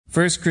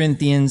1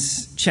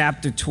 Corinthians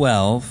chapter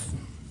 12,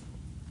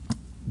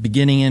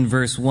 beginning in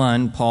verse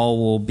 1, Paul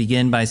will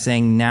begin by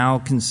saying, "Now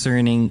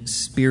concerning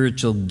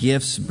spiritual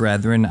gifts,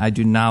 brethren, I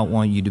do not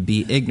want you to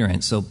be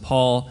ignorant." So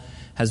Paul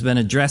has been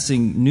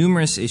addressing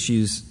numerous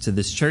issues to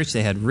this church.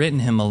 They had written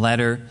him a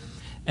letter,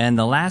 and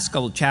the last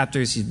couple of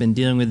chapters he's been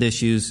dealing with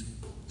issues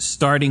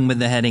starting with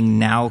the heading,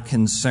 "Now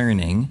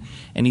concerning,"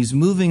 and he's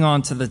moving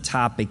on to the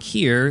topic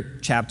here,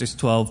 chapters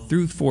 12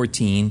 through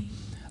 14,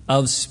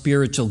 of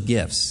spiritual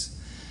gifts.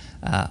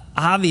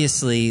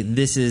 Obviously,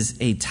 this is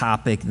a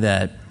topic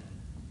that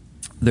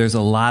there's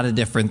a lot of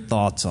different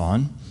thoughts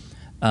on.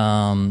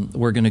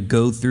 We're going to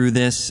go through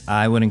this.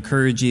 I would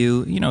encourage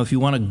you, if you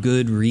want a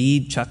good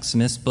read, Chuck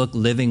Smith's book,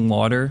 Living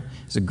Water,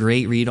 is a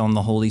great read on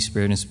the Holy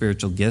Spirit and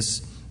spiritual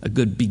gifts, a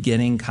good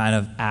beginning kind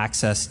of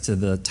access to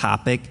the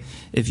topic.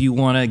 If you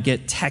want to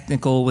get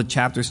technical with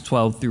chapters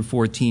 12 through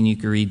 14, you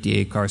can read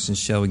D.A. Carson's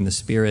Showing the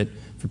Spirit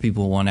for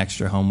people who want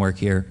extra homework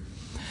here.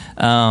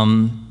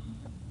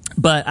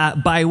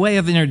 But by way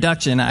of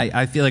introduction,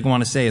 I feel like I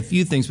want to say a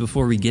few things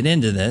before we get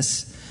into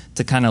this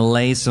to kind of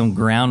lay some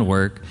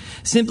groundwork,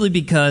 simply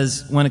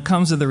because when it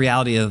comes to the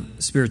reality of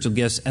spiritual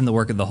gifts and the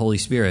work of the Holy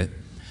Spirit,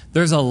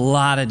 there's a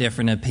lot of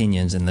different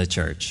opinions in the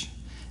church.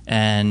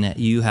 And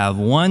you have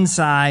one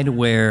side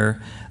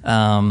where,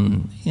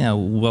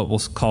 what we'll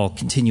call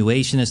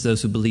continuationists,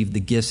 those who believe the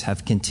gifts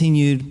have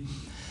continued,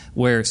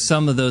 where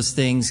some of those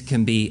things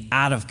can be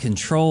out of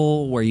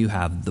control, where you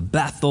have the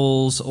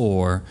Bethels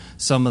or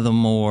some of the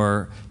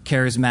more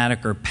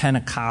charismatic or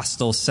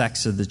Pentecostal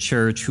sects of the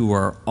church who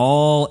are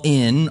all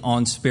in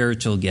on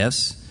spiritual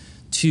gifts,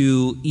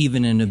 to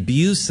even an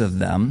abuse of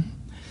them.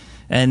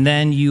 And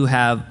then you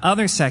have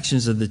other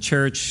sections of the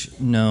church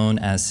known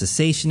as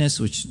cessationists,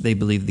 which they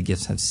believe the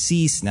gifts have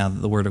ceased now that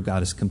the Word of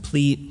God is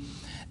complete.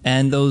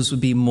 And those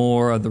would be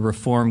more of the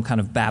Reformed kind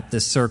of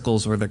Baptist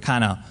circles, where they're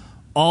kind of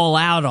all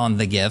out on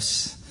the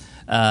gifts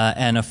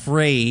and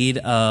afraid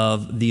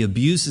of the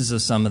abuses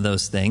of some of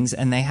those things.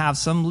 And they have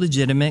some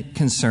legitimate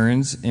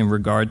concerns in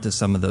regard to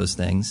some of those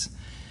things.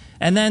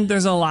 And then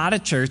there's a lot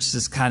of church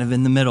that's kind of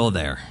in the middle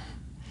there.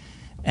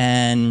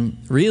 And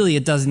really,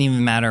 it doesn't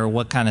even matter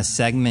what kind of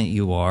segment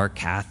you are,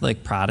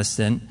 Catholic,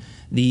 Protestant.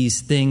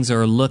 These things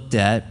are looked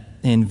at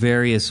in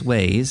various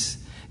ways.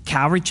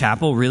 Calvary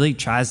Chapel really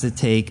tries to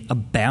take a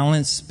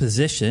balanced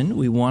position.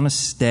 We want to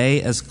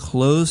stay as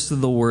close to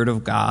the Word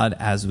of God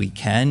as we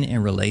can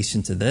in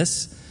relation to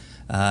this.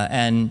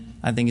 And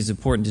I think it's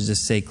important to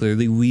just say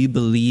clearly, we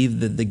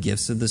believe that the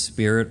gifts of the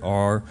Spirit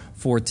are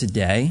for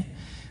today.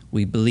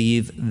 We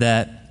believe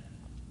that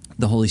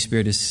the Holy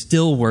Spirit is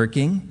still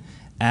working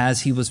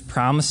as He was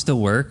promised to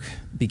work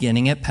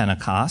beginning at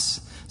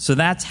Pentecost. So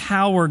that's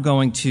how we're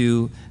going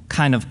to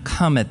kind of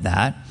come at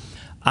that.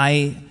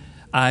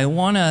 I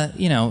want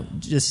to,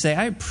 just say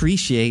I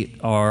appreciate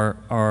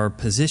our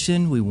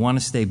position. We want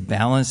to stay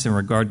balanced in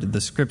regard to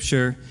the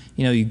Scripture.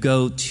 You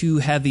go too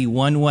heavy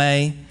one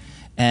way,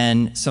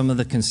 and some of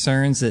the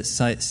concerns that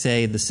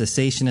say the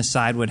cessationist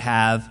side would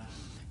have,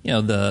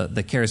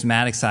 the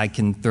charismatic side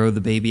can throw the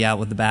baby out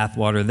with the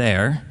bathwater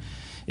there.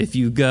 If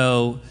you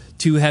go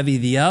too heavy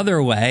the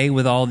other way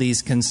with all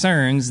these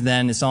concerns,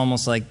 then it's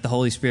almost like the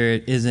Holy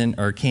Spirit isn't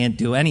or can't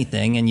do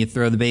anything, and you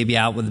throw the baby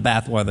out with the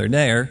bathwater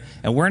there.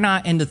 And we're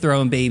not into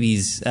throwing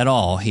babies at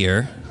all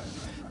here.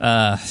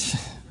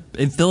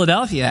 In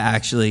Philadelphia,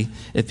 actually,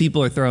 if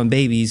people are throwing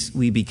babies,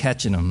 we be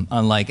catching them,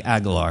 unlike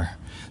Aguilar.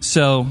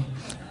 So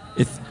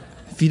if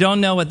you don't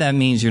know what that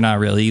means, you're not a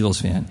real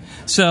Eagles fan.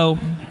 So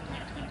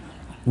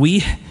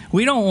we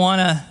don't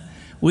want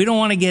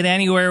to get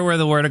anywhere where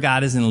the Word of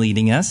God isn't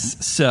leading us.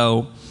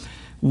 So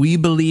we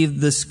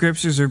believe the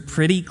Scriptures are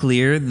pretty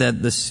clear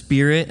that the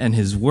Spirit and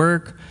His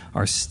work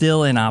are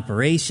still in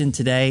operation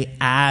today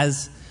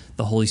as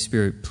the Holy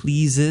Spirit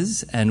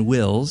pleases and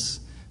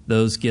wills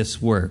those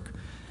gifts work.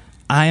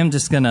 I am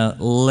just going to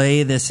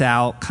lay this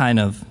out kind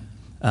of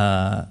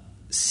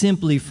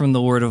simply from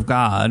the Word of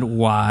God,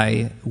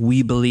 why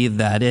we believe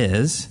that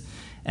is,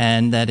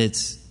 and that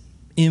it's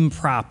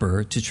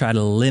improper to try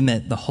to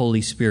limit the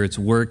Holy Spirit's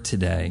work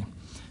today.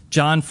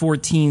 John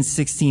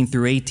 14:16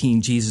 through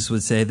 18, Jesus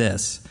would say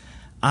this,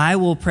 "I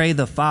will pray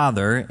the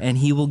Father, and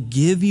He will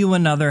give you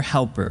another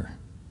helper,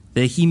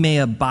 that He may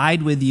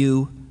abide with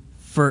you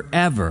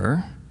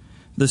forever,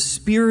 the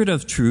Spirit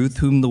of truth,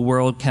 whom the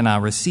world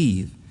cannot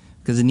receive,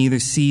 because it neither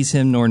sees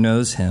Him nor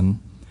knows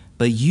Him.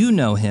 But you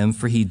know Him,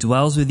 for He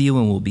dwells with you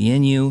and will be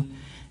in you.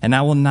 And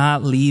I will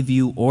not leave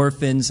you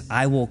orphans.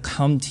 I will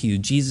come to you."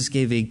 Jesus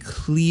gave a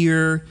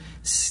clear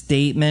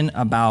statement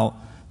about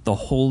the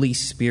Holy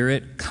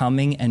Spirit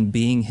coming and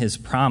being His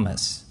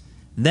promise.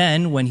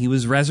 Then, when He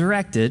was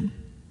resurrected,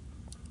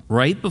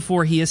 right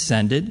before He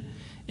ascended,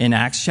 in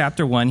Acts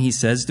chapter 1, He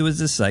says to His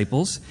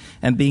disciples,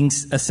 and being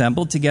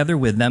assembled together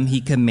with them,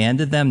 He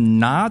commanded them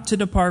not to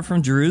depart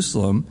from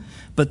Jerusalem,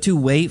 but to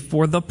wait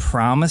for the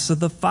promise of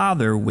the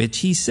Father, which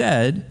He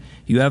said,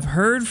 "You have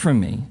heard from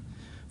me.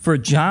 For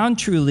John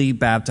truly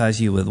baptized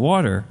you with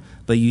water,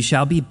 but you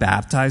shall be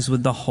baptized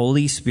with the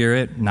Holy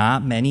Spirit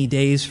not many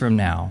days from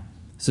now."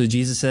 So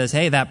Jesus says,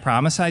 hey, that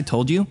promise I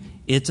told you,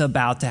 it's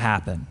about to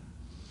happen.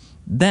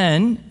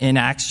 Then in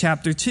Acts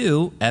chapter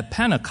 2 at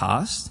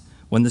Pentecost,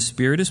 when the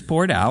Spirit is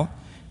poured out,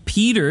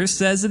 Peter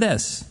says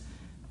this,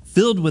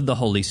 filled with the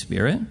Holy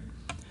Spirit,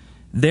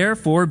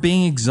 therefore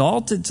being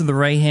exalted to the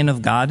right hand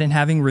of God and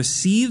having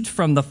received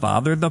from the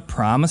Father the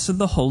promise of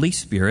the Holy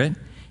Spirit,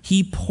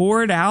 he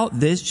poured out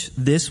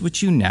this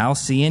which you now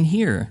see and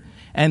hear.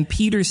 And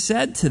Peter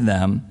said to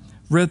them,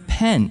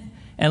 repent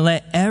and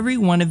let every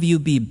one of you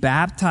be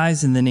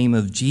baptized in the name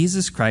of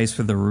Jesus Christ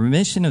for the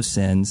remission of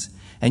sins,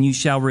 and you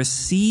shall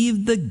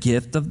receive the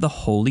gift of the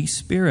Holy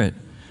Spirit.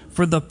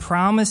 For the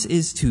promise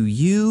is to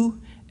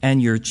you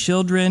and your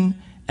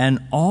children and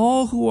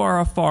all who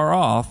are afar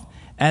off,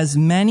 as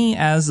many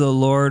as the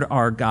Lord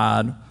our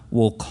God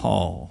will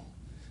call.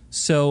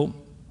 So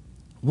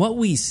what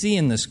we see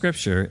in the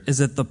scripture is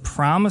that the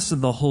promise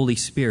of the Holy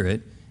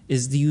Spirit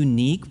is the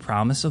unique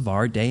promise of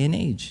our day and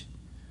age.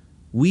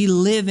 We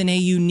live in a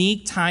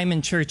unique time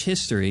in church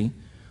history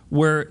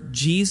where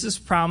Jesus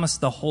promised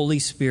the Holy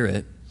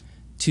Spirit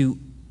to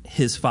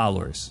his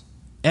followers,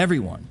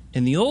 everyone.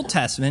 In the Old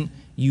Testament,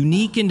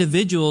 unique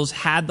individuals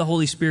had the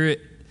Holy Spirit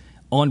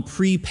on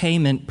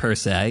prepayment, per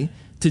se,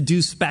 to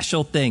do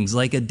special things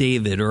like a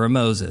David or a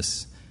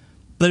Moses.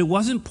 But it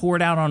wasn't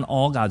poured out on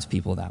all God's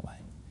people that way.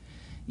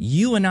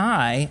 You and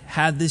I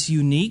had this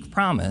unique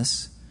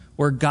promise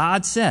where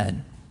God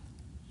said,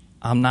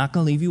 I'm not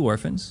going to leave you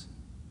orphans.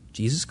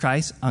 Jesus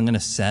Christ, I'm going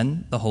to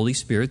send the Holy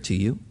Spirit to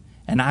you,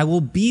 and I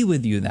will be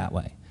with you that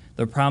way.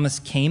 The promise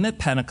came at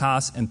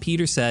Pentecost, and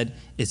Peter said,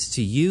 it's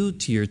to you,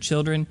 to your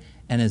children,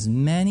 and as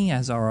many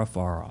as are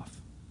afar off.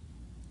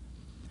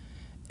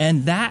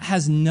 And that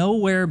has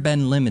nowhere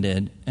been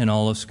limited in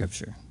all of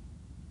Scripture,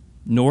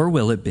 nor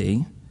will it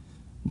be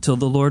until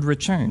the Lord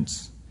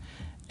returns.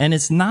 And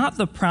it's not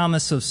the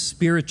promise of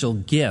spiritual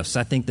gifts.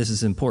 I think this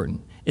is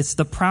important. It's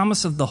the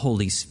promise of the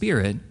Holy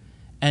Spirit,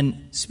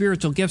 and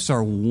spiritual gifts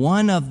are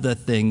one of the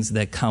things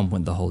that come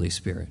with the Holy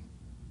Spirit.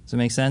 Does that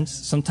make sense?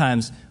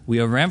 Sometimes we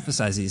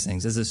overemphasize these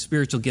things as if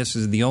spiritual gifts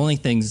are the only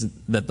things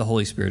that the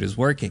Holy Spirit is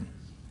working.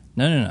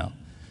 No.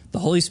 The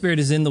Holy Spirit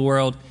is in the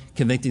world,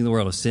 convicting the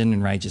world of sin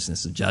and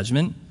righteousness, of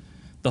judgment.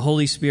 The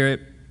Holy Spirit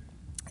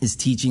is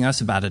teaching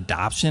us about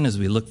adoption as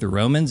we look through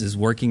Romans, is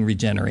working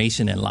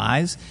regeneration in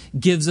lives,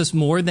 gives us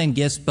more than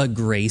gifts but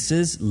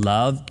graces,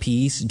 love,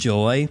 peace,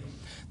 joy.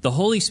 The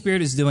Holy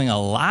Spirit is doing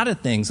a lot of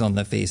things on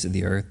the face of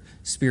the earth.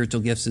 Spiritual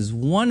gifts is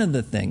one of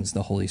the things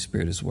the Holy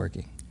Spirit is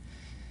working.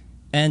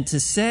 And to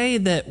say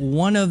that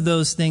one of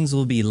those things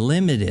will be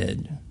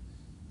limited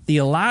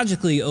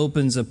theologically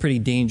opens a pretty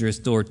dangerous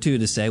door, too,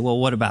 to say, well,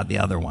 what about the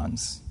other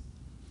ones?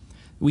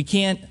 We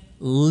can't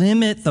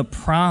limit the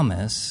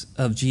promise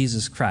of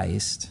Jesus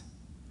Christ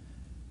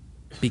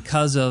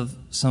because of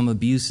some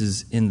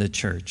abuses in the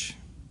church.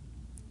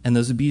 And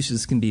those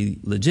abuses can be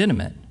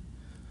legitimate.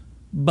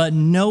 But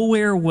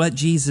nowhere what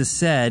Jesus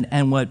said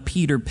and what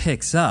Peter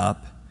picks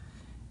up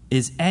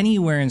is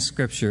anywhere in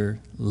Scripture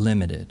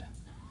limited.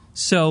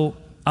 So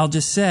I'll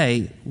just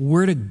say,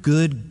 where do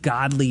good,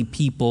 godly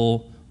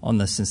people on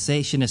the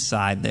cessationist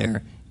side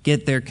there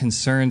get their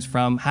concerns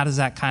from? How does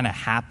that kind of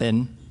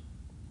happen?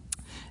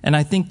 And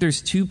I think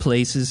there's two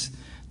places.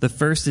 The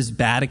first is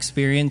bad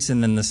experience,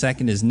 and then the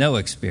second is no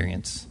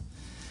experience.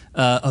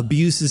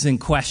 Abuses and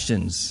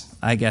questions,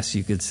 I guess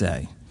you could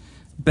say.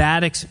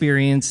 Bad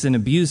experience and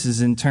abuses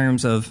in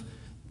terms of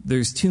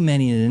there's too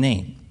many to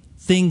name.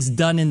 Things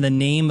done in the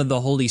name of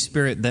the Holy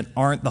Spirit that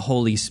aren't the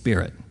Holy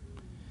Spirit.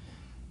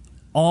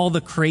 All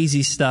the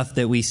crazy stuff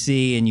that we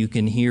see and you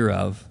can hear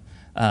of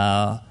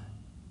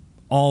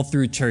all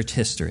through church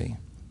history.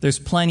 There's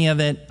plenty of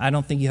it. I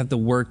don't think you have to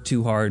work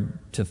too hard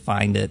to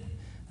find it.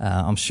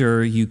 I'm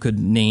sure you could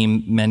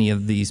name many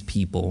of these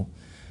people.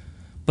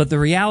 But the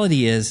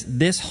reality is,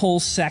 this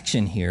whole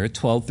section here,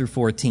 12 through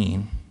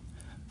 14,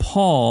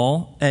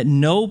 Paul at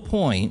no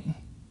point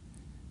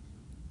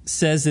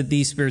says that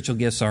these spiritual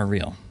gifts aren't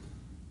real.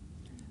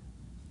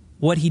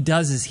 What he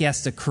does is he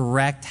has to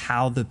correct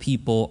how the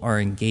people are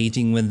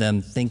engaging with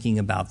them, thinking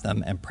about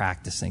them, and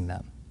practicing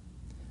them.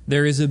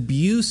 There is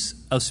abuse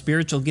of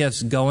spiritual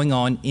gifts going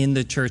on in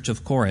the church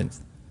of Corinth,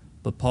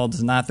 but Paul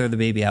does not throw the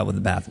baby out with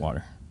the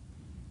bathwater.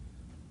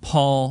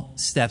 Paul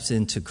steps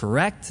in to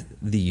correct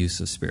the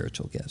use of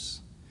spiritual gifts.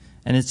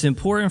 And it's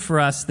important for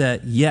us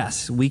that,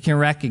 yes, we can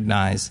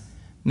recognize,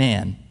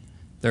 man,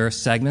 there are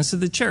segments of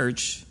the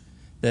church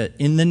that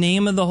in the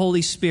name of the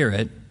Holy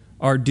Spirit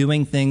are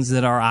doing things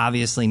that are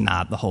obviously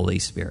not the Holy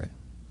Spirit.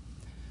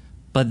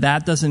 But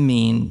that doesn't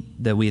mean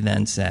that we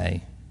then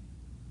say,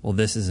 well,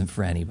 this isn't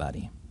for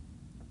anybody.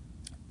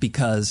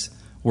 Because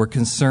we're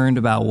concerned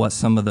about what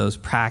some of those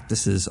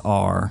practices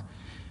are.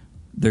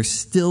 They're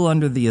still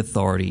under the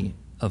authority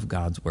of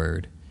God's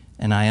word.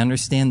 And I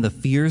understand the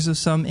fears of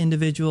some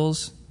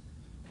individuals,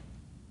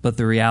 but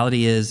the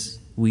reality is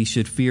we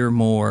should fear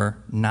more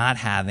not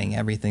having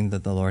everything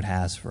that the Lord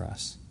has for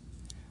us.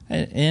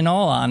 In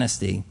all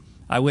honesty,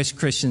 I wish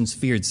Christians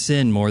feared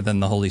sin more than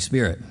the Holy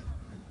Spirit.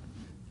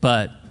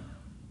 But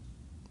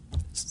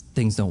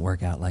things don't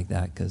work out like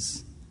that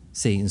because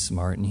Satan's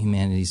smart and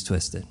humanity's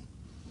twisted.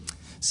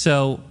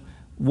 So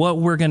what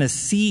we're going to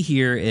see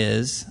here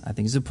is, I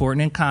think it's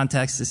important in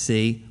context to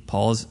see,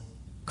 Paul's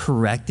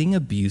correcting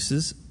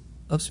abuses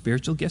of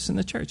spiritual gifts in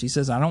the church. He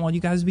says, I don't want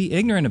you guys to be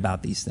ignorant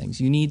about these things.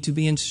 You need to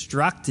be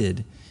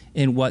instructed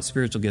in what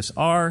spiritual gifts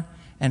are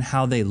and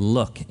how they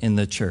look in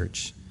the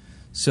church.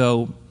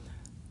 So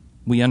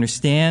we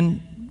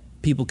understand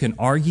people can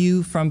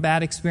argue from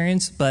bad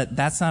experience, but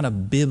that's not a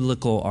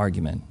biblical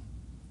argument.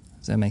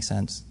 Does that make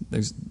sense?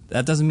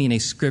 That doesn't mean a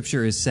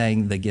scripture is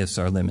saying the gifts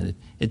are limited.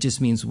 It just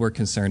means we're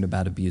concerned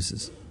about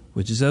abuses,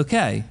 which is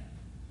okay,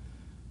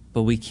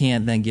 but we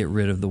can't then get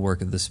rid of the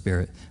work of the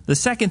Spirit. The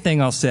second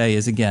thing I'll say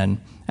is, again,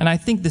 and I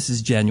think this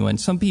is genuine,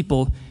 some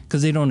people,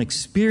 because they don't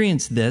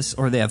experience this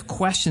or they have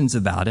questions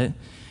about it,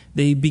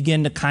 they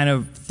begin to kind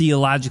of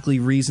theologically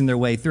reason their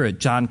way through it.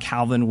 John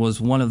Calvin was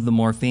one of the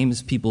more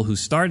famous people who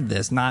started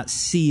this, not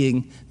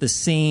seeing the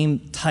same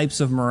types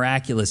of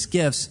miraculous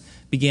gifts,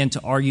 began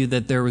to argue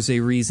that there was a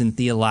reason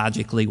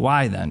theologically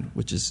why then,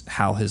 which is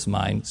how his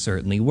mind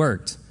certainly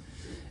worked.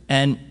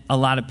 And a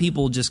lot of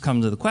people just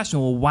come to the question,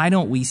 well, why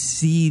don't we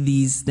see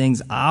these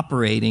things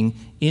operating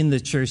in the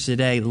church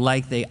today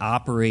like they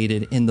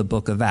operated in the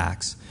book of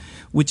Acts?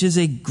 Which is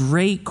a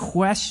great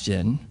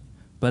question,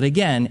 but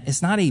again,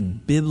 it's not a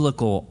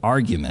biblical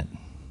argument.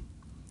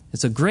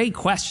 It's a great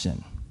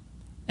question.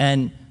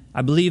 And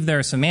I believe there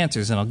are some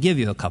answers, and I'll give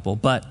you a couple,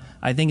 but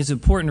I think it's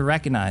important to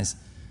recognize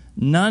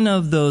none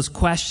of those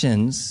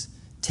questions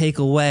take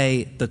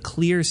away the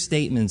clear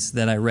statements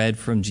that I read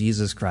from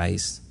Jesus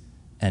Christ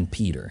and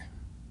Peter.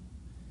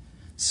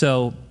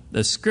 So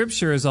the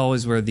scripture is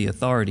always where the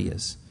authority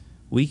is.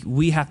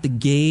 We have to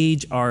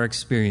gauge our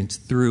experience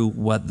through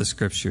what the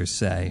scriptures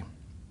say.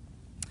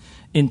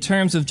 In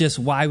terms of just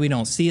why we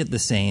don't see it the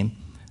same,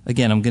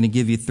 again, I'm going to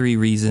give you 3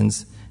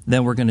 reasons.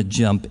 Then we're going to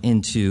jump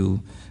into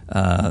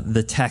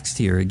the text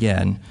here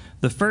again.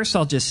 The first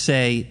I'll just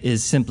say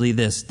is simply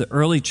this. The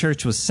early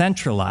church was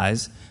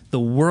centralized. The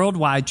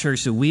worldwide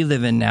church that we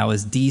live in now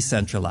is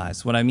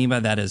decentralized. What I mean by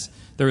that is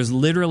there was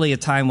literally a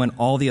time when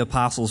all the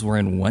apostles were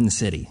in one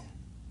city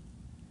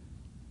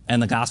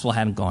and the gospel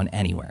hadn't gone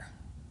anywhere.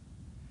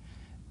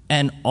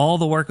 And all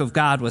the work of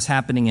God was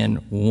happening in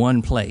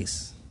one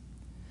place.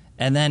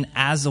 And then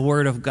as the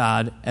word of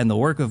God and the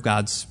work of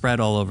God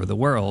spread all over the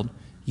world,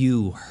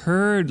 you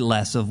heard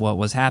less of what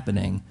was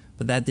happening,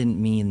 but that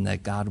didn't mean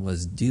that God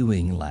was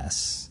doing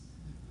less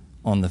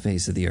on the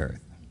face of the earth.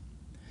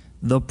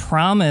 The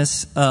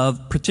promise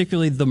of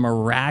particularly the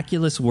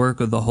miraculous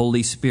work of the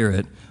Holy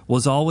Spirit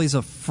was always a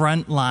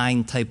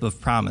frontline type of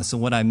promise.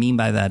 And what I mean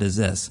by that is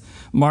this.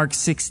 Mark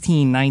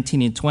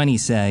 16:19 and 20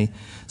 say,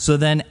 So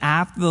then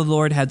after the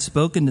Lord had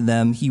spoken to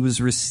them, he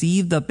was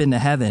received up into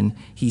heaven.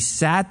 He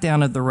sat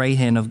down at the right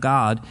hand of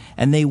God,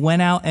 and they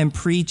went out and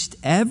preached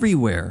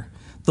everywhere,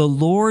 the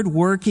Lord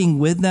working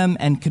with them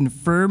and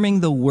confirming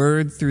the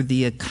word through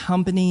the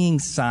accompanying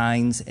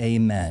signs.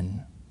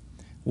 Amen.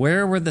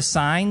 Where were the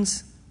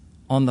signs?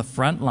 On the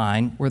front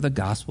line where the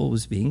gospel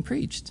was being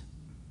preached.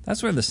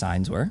 That's where the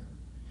signs were.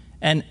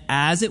 And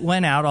as it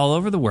went out all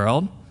over the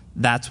world,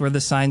 that's where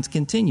the signs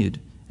continued.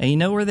 And you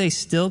know where they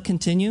still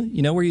continue?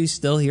 You know where you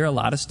still hear a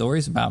lot of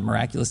stories about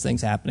miraculous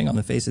things happening on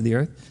the face of the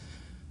earth?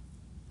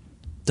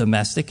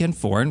 Domestic and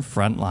foreign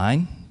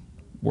frontline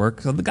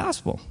work of the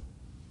gospel.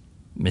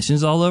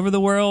 Missions all over the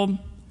world,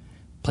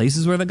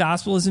 places where the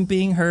gospel isn't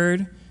being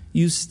heard,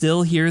 you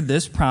still hear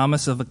this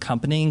promise of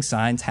accompanying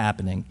signs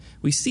happening.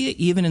 We see it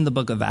even in the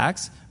book of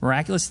Acts.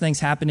 Miraculous things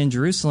happen in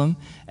Jerusalem.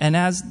 And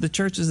as the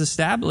church is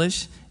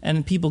established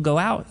and people go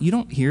out, you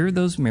don't hear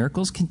those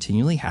miracles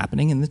continually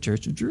happening in the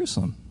church of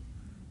Jerusalem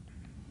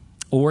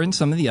or in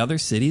some of the other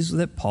cities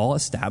that Paul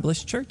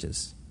established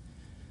churches.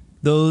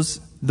 Those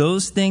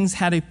things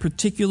had a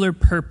particular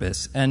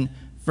purpose. And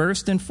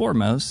first and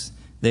foremost,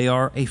 they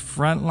are a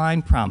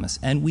frontline promise.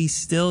 And we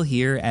still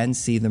hear and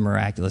see the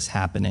miraculous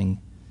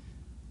happening,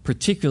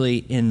 particularly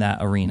in that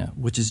arena,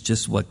 which is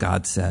just what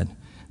God said.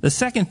 The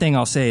second thing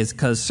I'll say is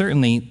because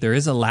certainly there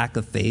is a lack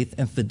of faith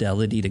and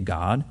fidelity to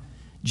God.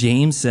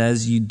 James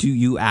says,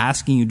 you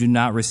ask and you do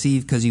not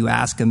receive because you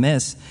ask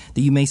amiss,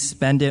 that you may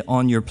spend it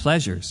on your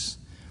pleasures.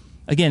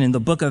 Again, in the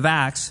book of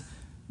Acts,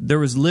 there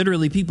was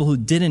literally people who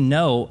didn't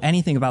know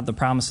anything about the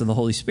promise of the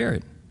Holy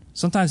Spirit.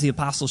 Sometimes the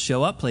apostles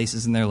show up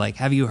places and they're like,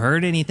 have you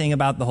heard anything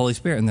about the Holy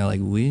Spirit? And they're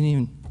like,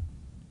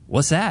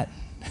 what's that?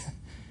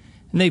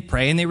 And they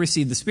pray and they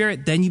receive the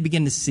Spirit. Then you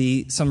begin to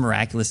see some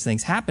miraculous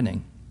things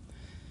happening.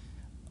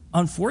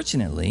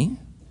 Unfortunately,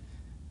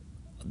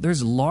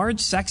 there's large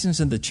sections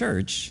of the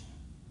church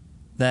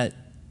that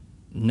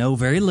know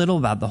very little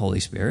about the Holy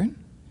Spirit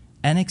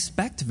and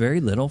expect very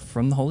little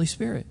from the Holy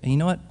Spirit. And you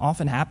know what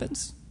often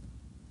happens?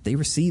 They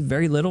receive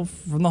very little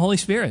from the Holy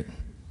Spirit.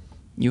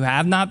 You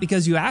have not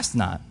because you ask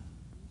not.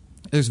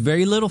 There's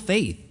very little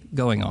faith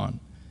going on.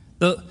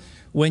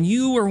 When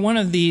you were one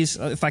of these,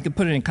 if I could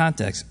put it in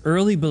context,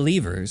 early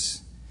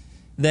believers,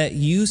 that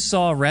you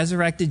saw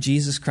resurrected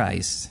Jesus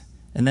Christ,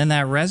 and then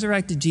that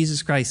resurrected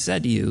Jesus Christ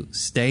said to you,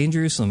 stay in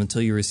Jerusalem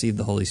until you receive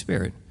the Holy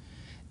Spirit.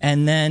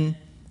 And then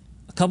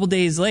a couple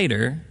days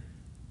later,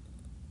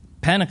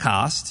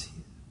 Pentecost,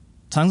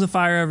 tongues of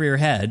fire over your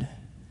head,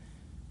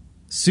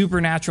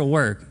 supernatural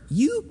work,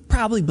 you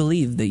probably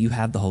believe that you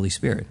have the Holy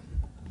Spirit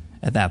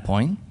at that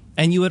point.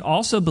 And you would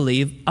also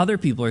believe other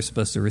people are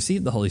supposed to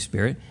receive the Holy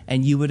Spirit,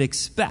 and you would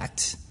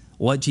expect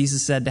what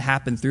Jesus said to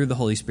happen through the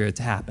Holy Spirit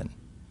to happen.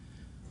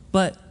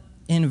 But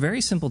in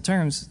very simple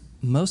terms,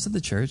 most of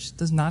the church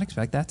does not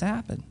expect that to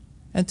happen.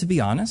 And to be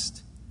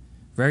honest,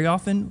 very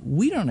often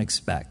we don't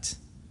expect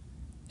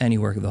any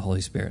work of the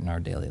Holy Spirit in our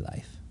daily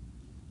life.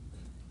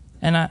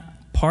 And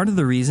part of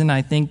the reason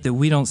I think that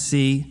we don't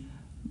see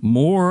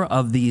more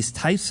of these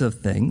types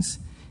of things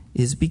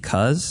is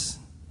because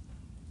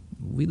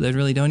we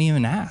literally don't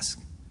even ask.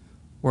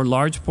 Or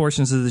large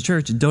portions of the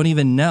church don't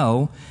even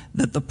know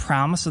that the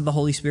promise of the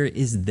Holy Spirit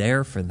is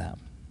there for them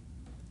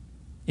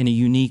in a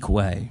unique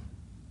way.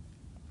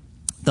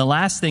 The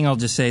last thing I'll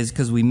just say is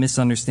because we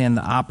misunderstand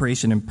the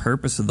operation and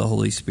purpose of the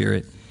Holy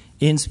Spirit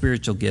in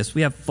spiritual gifts.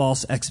 We have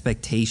false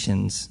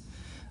expectations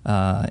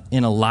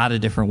in a lot of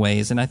different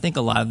ways, and I think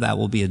a lot of that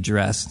will be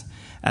addressed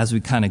as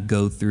we kind of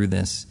go through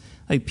this.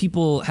 Like,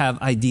 people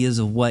have ideas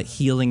of what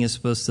healing is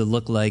supposed to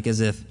look like, as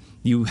if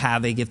you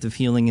have a gift of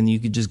healing and you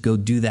could just go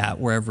do that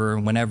wherever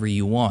and whenever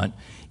you want.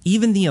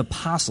 Even the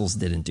apostles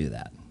didn't do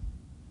that.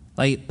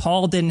 Like,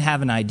 Paul didn't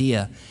have an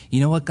idea, you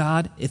know what,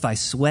 God, if I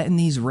sweat in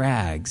these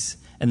rags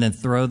and then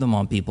throw them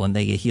on people and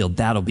they get healed,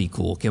 that'll be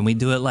cool. Can we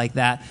do it like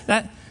that?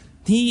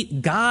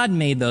 God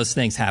made those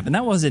things happen.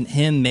 That wasn't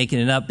him making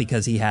it up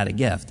because he had a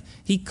gift.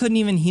 He couldn't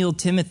even heal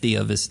Timothy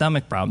of his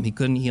stomach problem. He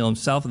couldn't heal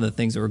himself of the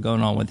things that were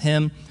going on with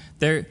him.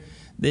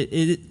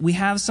 We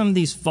have some of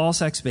these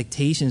false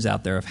expectations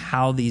out there of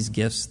how these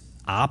gifts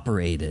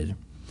operated.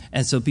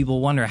 And so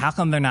people wonder, how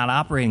come they're not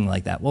operating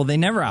like that? Well, they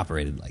never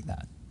operated like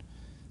that.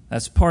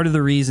 That's part of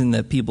the reason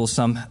that people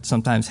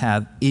sometimes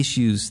have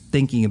issues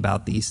thinking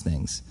about these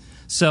things.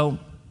 So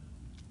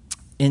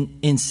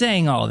in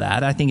saying all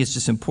that, I think it's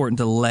just important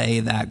to lay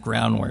that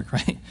groundwork,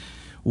 right?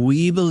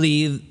 We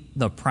believe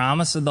the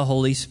promise of the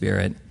Holy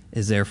Spirit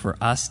is there for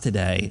us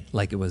today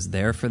like it was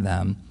there for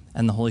them.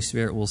 And the Holy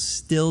Spirit will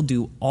still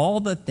do all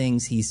the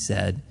things he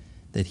said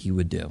that he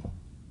would do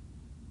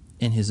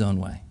in his own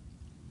way.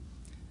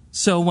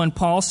 So when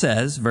Paul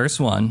says, verse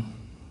 1,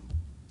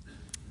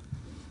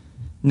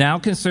 now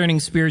concerning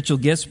spiritual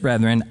gifts,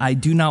 brethren, I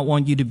do not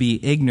want you to be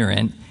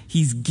ignorant.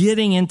 He's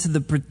getting into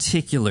the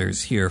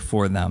particulars here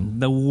for them.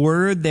 The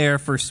word there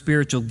for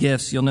spiritual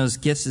gifts, you'll notice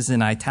gifts is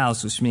in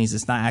italics, which means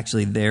it's not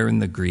actually there in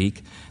the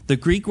Greek. The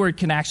Greek word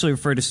can actually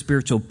refer to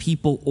spiritual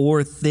people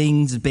or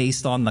things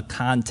based on the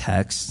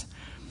context.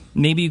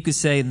 Maybe you could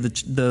say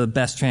the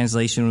best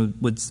translation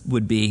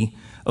would be,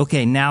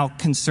 okay, now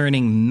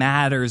concerning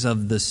matters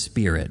of the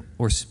Spirit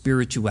or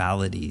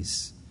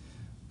spiritualities.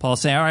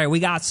 Paul's saying, all right, we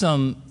got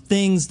some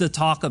things to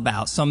talk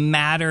about, some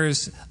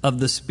matters of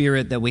the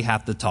Spirit that we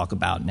have to talk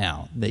about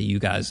now that you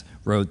guys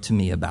wrote to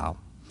me about.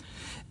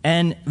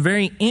 And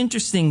very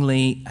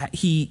interestingly,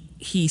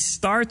 he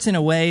starts in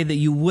a way that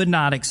you would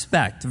not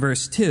expect.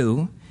 Verse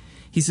 2,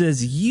 he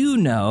says, you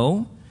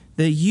know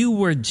that you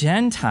were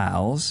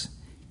Gentiles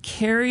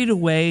carried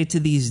away to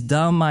these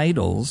dumb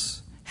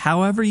idols,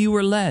 however you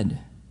were led.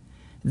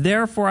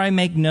 Therefore I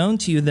make known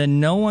to you that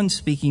no one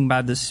speaking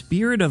by the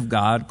Spirit of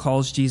God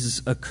calls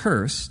Jesus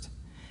accursed,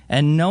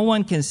 and no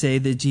one can say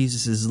that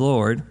Jesus is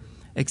Lord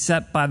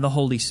except by the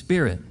Holy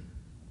Spirit.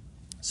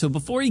 So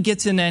before he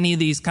gets into any of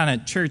these kind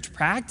of church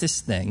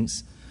practice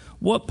things,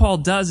 what Paul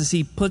does is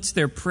he puts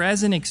their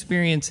present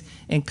experience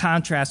in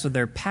contrast with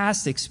their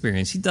past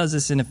experience. He does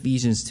this in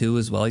Ephesians 2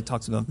 as well. He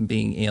talks about them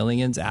being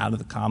aliens out of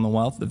the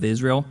commonwealth of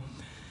Israel.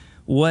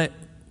 What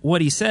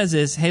he says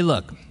is, hey,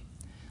 look,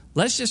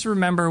 let's just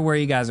remember where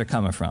you guys are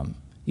coming from.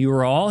 You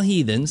were all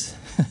heathens,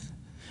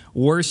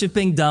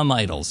 worshiping dumb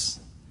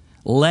idols,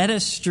 led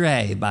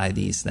astray by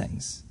these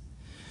things.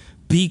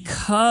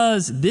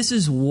 Because this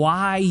is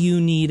why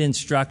you need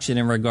instruction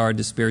in regard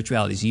to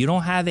spiritualities. You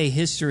don't have a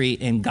history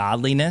in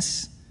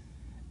godliness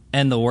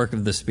and the work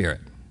of the Spirit.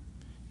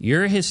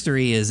 Your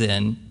history is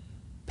in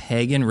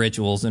pagan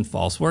rituals and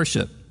false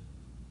worship.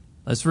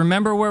 Let's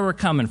remember where we're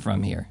coming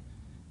from here.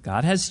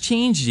 God has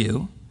changed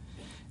you,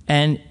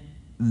 and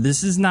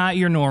this is not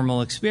your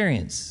normal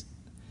experience.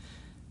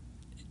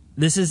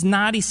 This is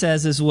not, he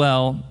says as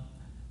well,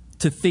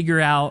 to figure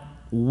out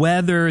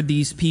whether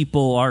these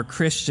people are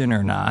Christian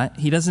or not.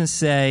 He doesn't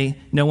say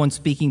no one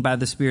speaking by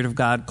the Spirit of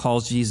God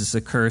calls Jesus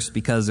accursed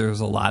because there's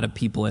a lot of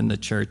people in the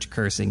church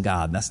cursing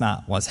God. That's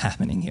not what's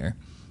happening here.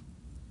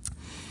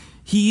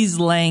 He's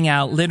laying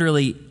out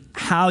literally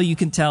how you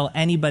can tell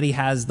anybody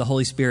has the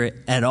Holy Spirit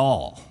at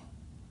all.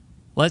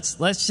 Let's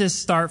just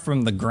start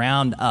from the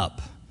ground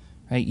up.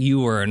 Right?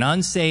 You were an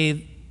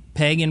unsaved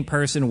pagan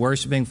person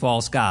worshiping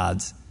false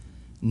gods.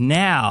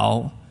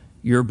 Now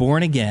you're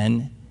born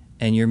again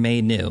and you're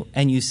made new.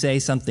 And you say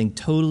something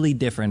totally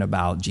different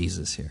about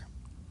Jesus here.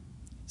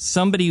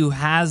 Somebody who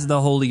has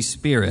the Holy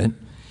Spirit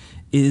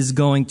is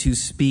going to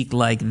speak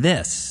like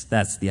this.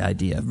 That's the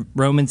idea.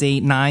 Romans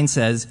 8:9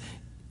 says,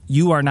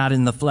 you are not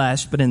in the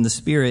flesh, but in the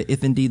Spirit,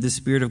 if indeed the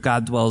Spirit of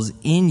God dwells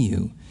in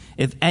you.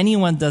 If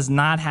anyone does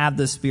not have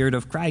the Spirit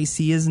of Christ,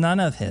 he is none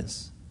of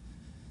his.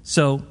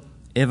 So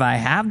if I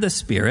have the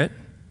Spirit,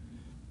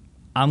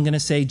 I'm going to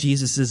say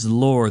Jesus is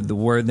Lord. The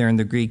word there in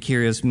the Greek,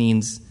 kyrios,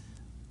 means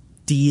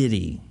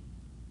deity,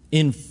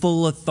 in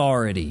full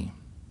authority.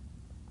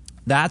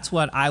 That's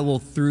what I will,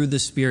 through the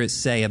Spirit,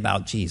 say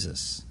about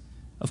Jesus.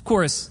 Of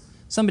course,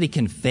 somebody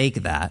can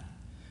fake that,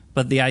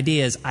 but the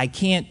idea is I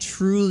can't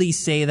truly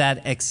say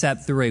that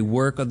except through a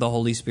work of the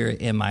Holy Spirit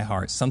in my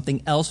heart.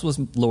 Something else was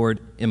Lord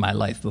in my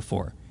life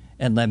before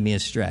and led me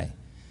astray.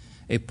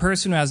 A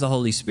person who has the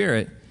Holy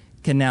Spirit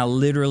can now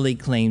literally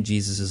claim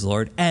Jesus as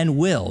Lord and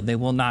will. They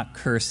will not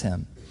curse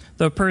him.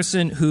 The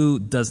person who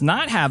does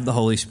not have the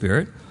Holy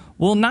Spirit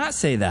will not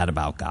say that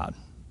about God.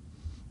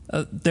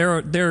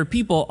 There are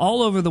people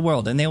all over the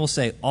world, and they will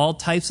say all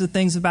types of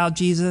things about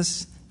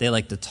Jesus. They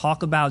like to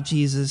talk about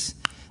Jesus.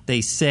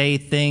 They say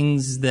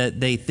things that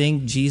they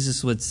think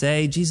Jesus would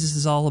say. Jesus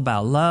is all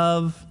about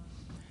love.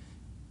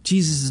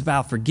 Jesus is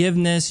about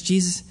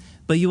forgiveness.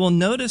 But you will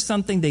notice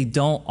something they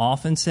don't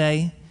often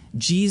say.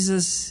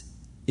 Jesus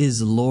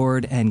is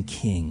Lord and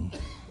King.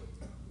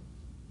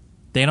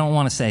 They don't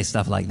want to say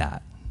stuff like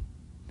that.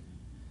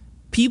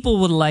 People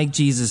would like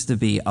Jesus to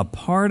be a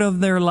part of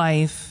their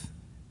life,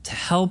 to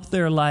help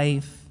their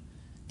life,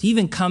 to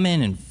even come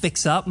in and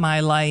fix up my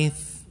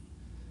life.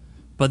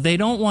 But they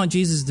don't want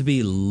Jesus to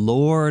be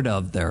Lord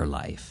of their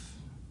life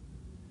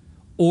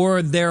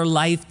or their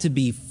life to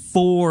be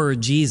for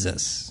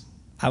Jesus.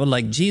 I would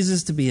like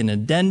Jesus to be an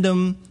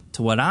addendum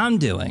to what I'm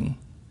doing.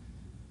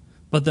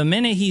 But the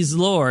minute he's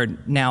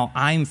Lord, now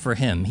I'm for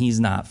him. He's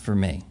not for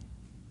me.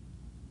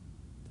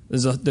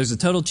 There's a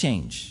total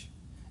change.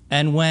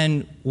 And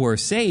when we're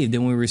saved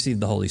and we receive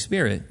the Holy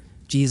Spirit,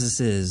 Jesus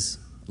is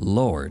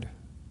Lord.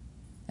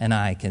 And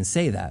I can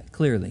say that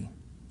clearly.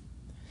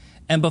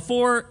 And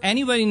before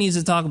anybody needs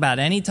to talk about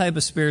any type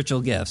of spiritual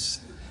gifts,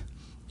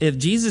 if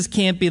Jesus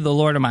can't be the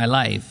Lord of my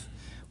life,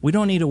 we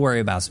don't need to worry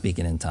about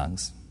speaking in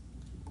tongues.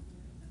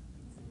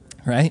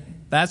 Right?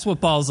 That's what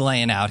Paul's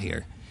laying out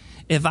here.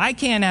 If I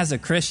can't, as a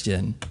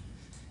Christian,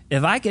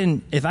 if I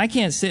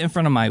can't sit in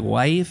front of my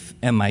wife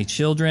and my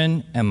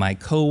children and my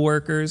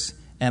coworkers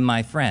and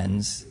my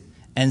friends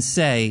and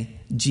say,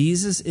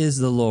 Jesus is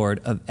the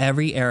Lord of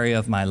every area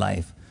of my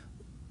life,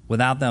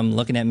 without them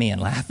looking at me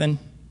and laughing,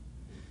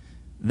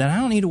 then I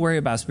don't need to worry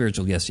about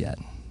spiritual gifts yet.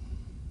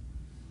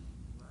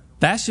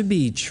 That should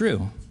be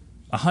true,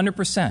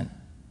 100%,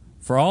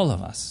 for all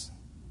of us.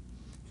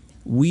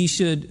 We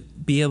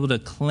should be able to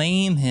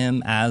claim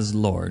him as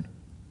Lord.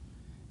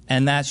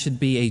 And that should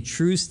be a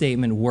true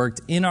statement worked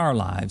in our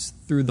lives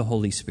through the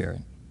Holy Spirit.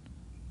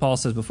 Paul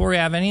says, before we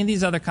have any of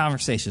these other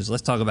conversations,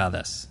 let's talk about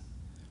this.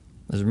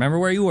 Let's remember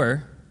where you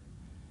were,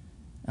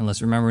 and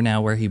let's remember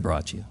now where he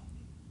brought you.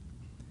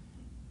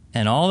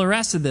 And all the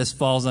rest of this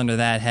falls under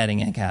that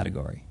heading and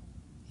category.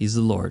 He's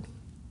the Lord.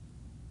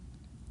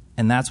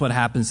 And that's what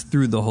happens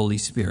through the Holy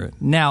Spirit.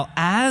 Now,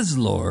 as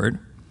Lord,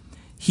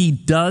 he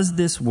does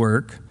this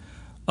work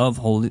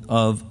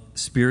of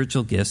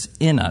spiritual gifts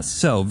in us.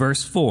 So,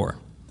 verse 4.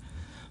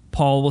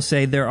 Paul will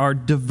say there are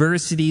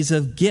diversities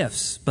of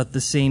gifts, but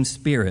the same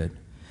Spirit.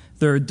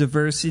 There are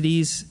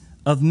diversities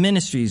of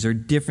ministries or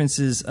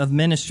differences of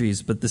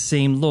ministries, but the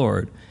same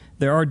Lord.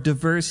 There are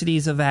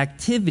diversities of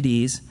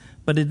activities,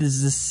 but it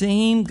is the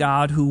same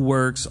God who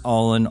works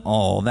all in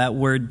all. That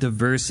word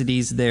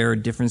diversities there,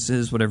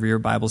 differences, whatever your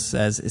Bible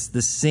says, it's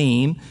the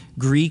same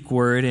Greek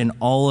word in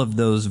all of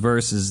those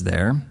verses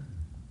there,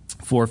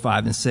 4,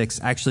 5, and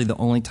 6. Actually, the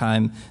only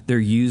time they're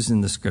used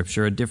in the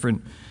Scripture, a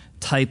different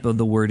type of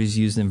the word is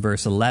used in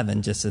verse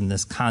 11, just in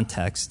this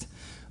context.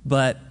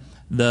 But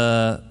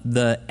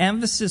the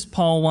emphasis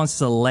Paul wants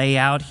to lay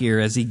out here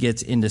as he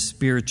gets into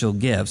spiritual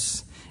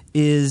gifts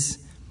is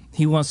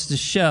he wants to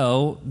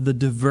show the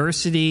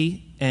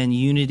diversity and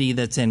unity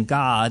that's in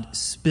God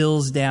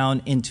spills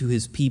down into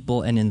his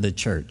people and in the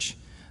church.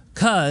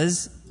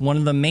 Because one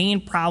of the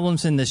main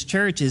problems in this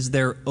church is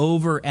their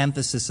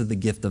overemphasis of the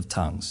gift of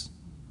tongues.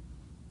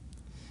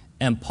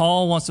 And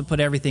Paul wants to put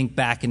everything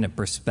back into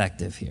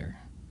perspective here,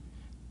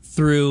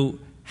 through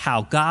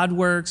how God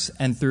works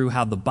and through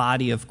how the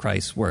body of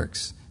Christ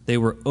works. They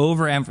were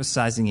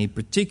overemphasizing a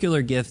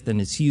particular gift and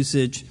its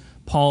usage.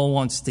 Paul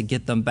wants to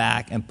get them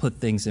back and put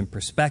things in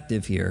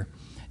perspective here.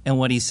 And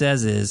what he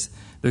says is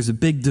there's a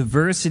big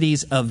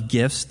diversities of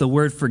gifts. The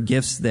word for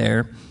gifts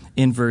there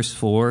in verse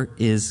 4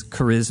 is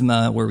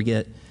charisma, where we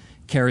get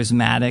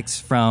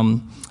charismatics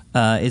from.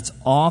 It's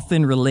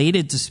often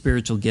related to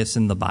spiritual gifts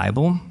in the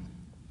Bible,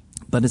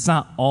 but it's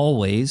not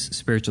always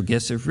spiritual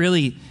gifts. It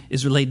really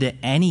is related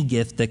to any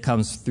gift that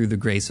comes through the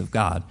grace of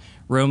God.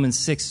 Romans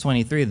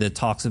 6:23 that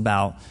talks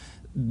about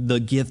the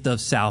gift of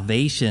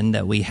salvation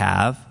that we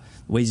have.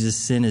 Wages of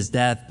sin is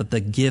death, but the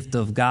gift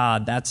of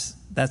God, that's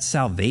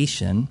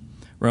salvation.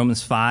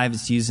 Romans 5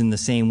 is used in the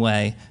same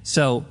way.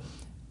 So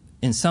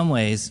in some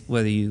ways,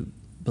 whether you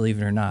believe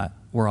it or not,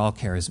 we're all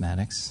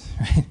charismatics.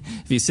 Right?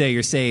 If you say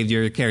you're saved,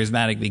 you're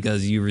charismatic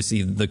because you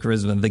received the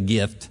charisma, the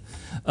gift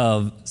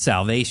of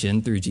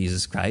salvation through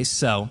Jesus Christ.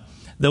 So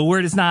The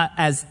word is not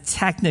as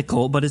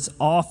technical, but it's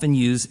often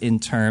used in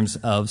terms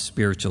of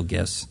spiritual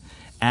gifts,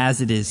 as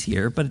it is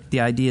here. But the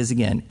idea is,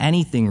 again,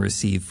 anything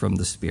received from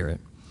the Spirit.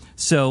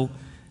 So,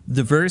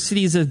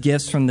 diversities of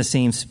gifts from the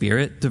same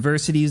Spirit,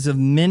 diversities of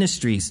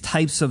ministries,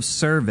 types of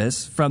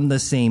service from the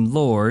same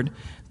Lord,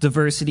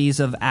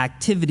 diversities of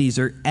activities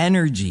or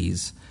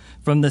energies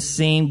from the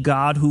same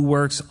God who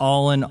works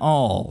all in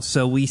all.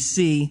 So we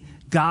see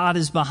God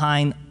is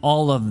behind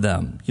all of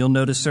them. You'll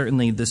notice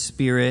certainly the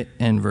Spirit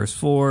in verse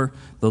 4,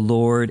 the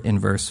Lord in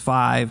verse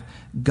 5,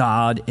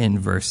 God in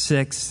verse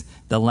 6.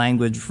 The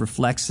language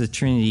reflects the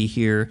Trinity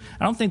here.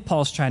 I don't think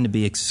Paul's trying to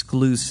be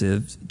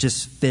exclusive,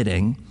 just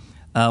fitting.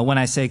 When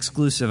I say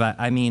exclusive,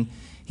 I mean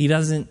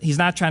he's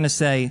not trying to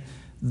say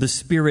the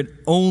Spirit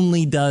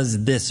only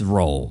does this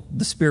role.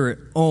 The Spirit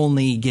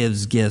only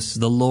gives gifts.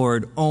 The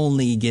Lord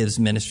only gives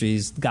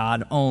ministries.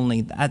 God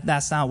only.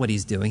 That's not what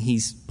he's doing.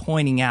 He's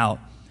pointing out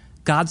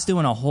God's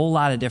doing a whole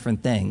lot of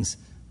different things,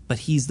 but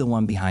he's the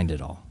one behind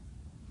it all.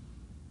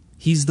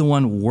 He's the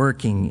one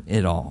working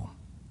it all.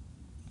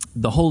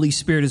 The Holy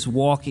Spirit is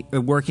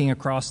working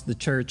across the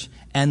church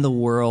and the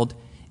world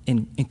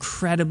in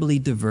incredibly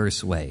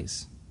diverse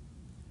ways,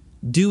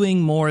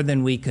 doing more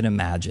than we could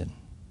imagine.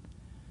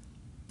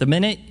 The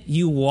minute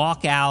you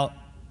walk out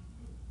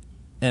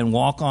and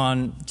walk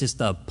on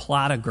just a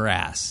plot of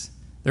grass,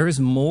 there is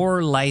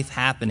more life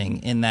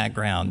happening in that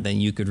ground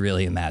than you could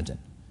really imagine.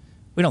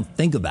 We don't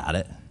think about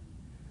it,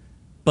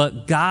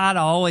 but God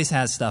always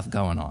has stuff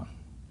going on,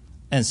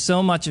 and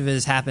so much of it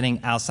is happening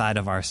outside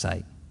of our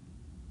sight.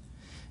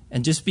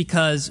 And just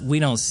because we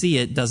don't see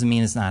it doesn't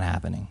mean it's not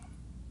happening.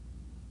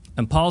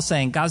 And Paul's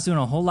saying God's doing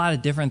a whole lot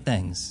of different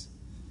things.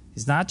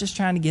 He's not just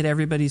trying to get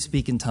everybody to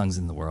speak in tongues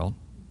in the world,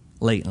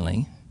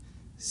 latently.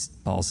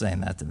 Paul's saying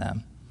that to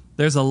them.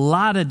 There's a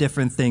lot of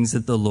different things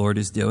that the Lord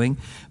is doing,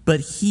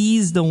 but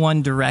he's the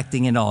one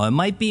directing it all. It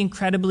might be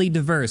incredibly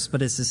diverse,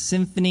 but it's a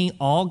symphony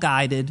all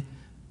guided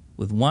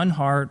with one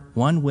heart,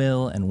 one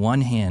will, and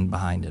one hand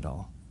behind it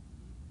all.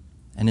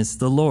 And it's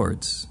the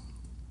Lord's.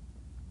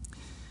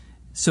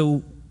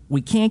 So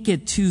we can't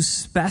get too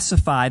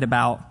specified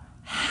about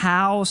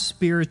how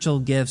spiritual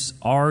gifts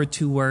are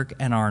to work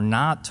and are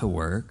not to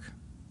work,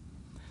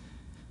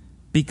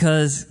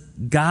 because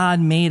God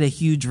made a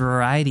huge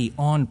variety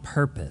on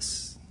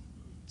purpose.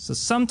 So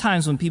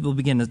sometimes when people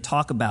begin to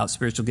talk about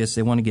spiritual gifts,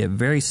 they want to get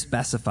very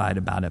specified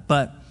about it.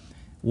 But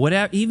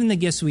whatever, even the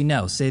gifts we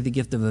know, say the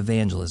gift of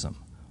evangelism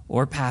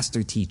or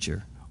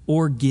pastor-teacher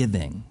or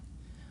giving,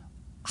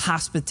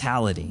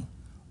 hospitality,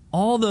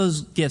 all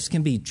those gifts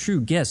can be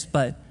true gifts,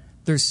 but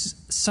there's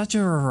such a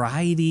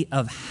variety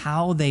of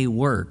how they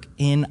work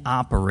in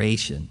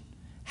operation,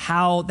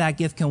 how that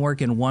gift can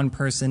work in one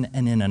person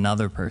and in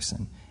another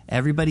person.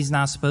 Everybody's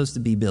not supposed to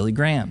be Billy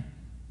Graham,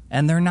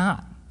 and they're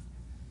not.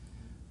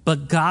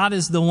 But God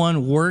is the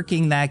one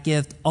working that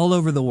gift all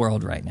over the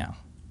world right now.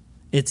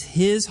 It's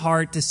his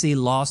heart to see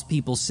lost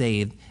people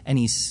saved, and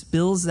he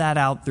spills that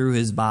out through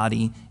his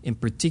body in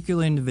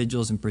particular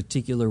individuals in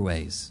particular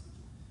ways.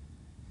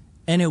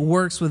 And it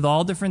works with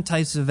all different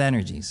types of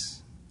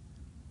energies.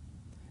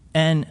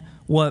 And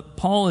what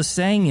Paul is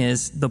saying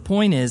is, the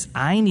point is,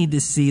 I need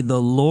to see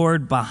the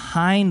Lord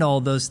behind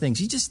all those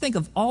things. You just think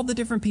of all the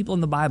different people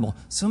in the Bible,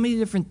 so many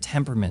different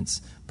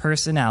temperaments,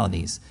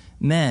 personalities,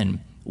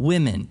 men,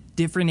 women,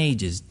 different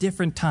ages,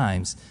 different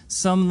times.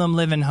 Some of them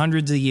live in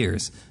hundreds of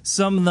years.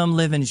 Some of them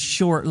live in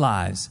short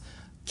lives.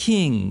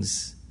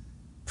 Kings,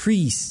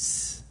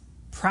 priests,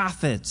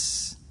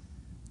 prophets,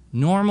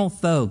 normal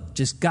folk,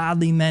 just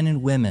godly men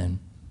and women.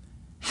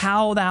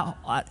 How that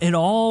it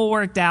all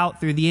worked out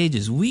through the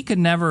ages. We could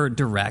never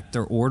direct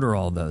or order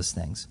all those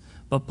things.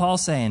 But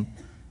Paul's saying,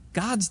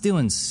 God's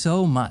doing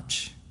so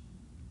much.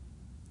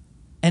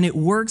 And it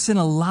works in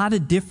a lot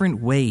of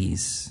different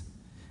ways.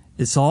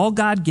 It's all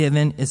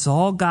God-given. It's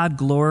all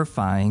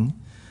God-glorifying.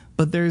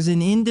 But there's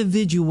an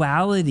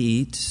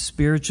individuality to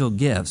spiritual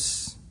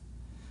gifts.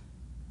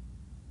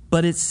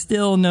 But it's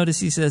still,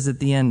 notice he says at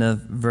the end of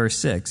verse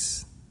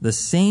 6, the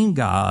same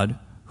God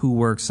who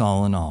works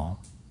all in all.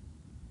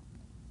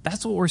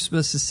 That's what we're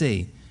supposed to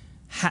see.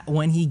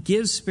 When he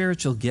gives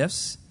spiritual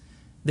gifts,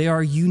 they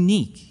are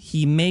unique.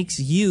 He makes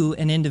you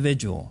an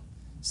individual.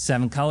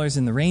 7 colors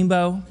in the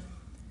rainbow.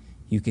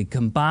 You could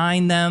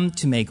combine them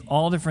to make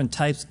all different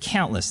types,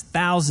 countless,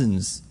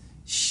 thousands,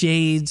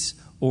 shades,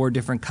 or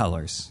different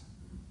colors.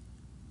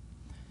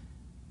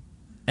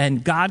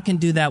 And God can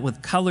do that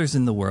with colors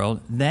in the world.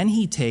 Then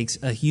he takes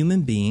a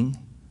human being,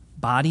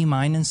 body,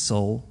 mind, and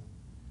soul,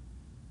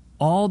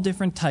 all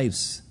different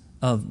types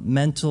of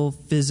mental,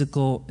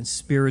 physical, and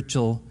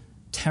spiritual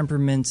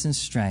temperaments and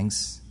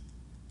strengths,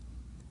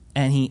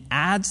 and he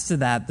adds to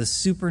that the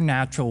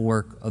supernatural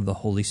work of the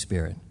Holy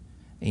Spirit.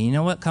 And you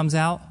know what comes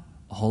out?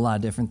 A whole lot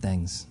of different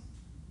things.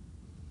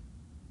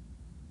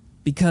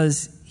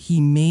 Because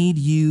he made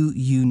you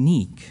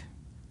unique.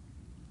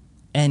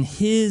 And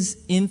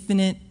his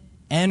infinite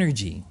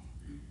energy,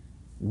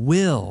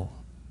 will,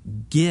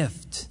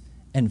 gift,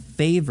 and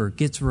favor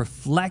gets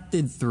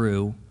reflected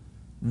through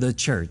the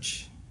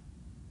church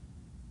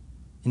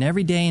in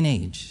every day and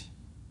age.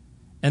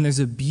 And there's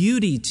a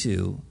beauty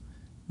to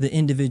the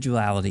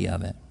individuality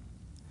of it.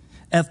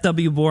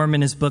 F.W. Boehm,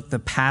 in his book, The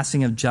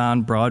Passing of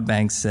John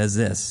Broadbank, says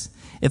this: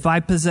 "If I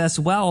possess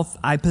wealth,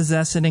 I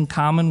possess it in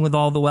common with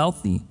all the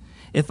wealthy.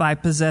 If I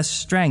possess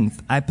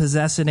strength, I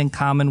possess it in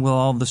common with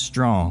all the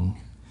strong.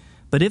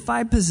 But if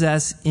I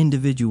possess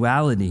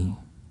individuality,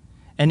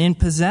 and in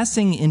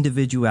possessing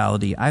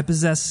individuality, I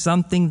possess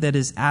something that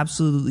is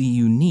absolutely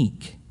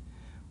unique.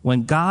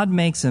 When God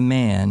makes a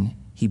man,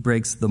 he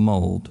breaks the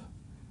mold.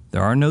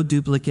 There are no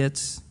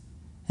duplicates,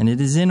 and it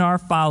is in our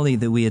folly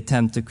that we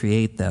attempt to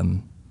create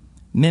them.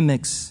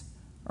 Mimics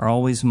are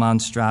always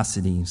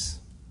monstrosities."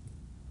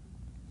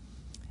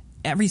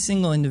 Every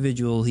single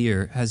individual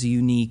here has a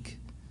unique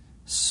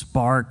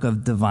spark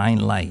of divine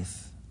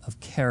life, of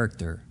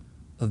character,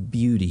 of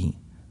beauty,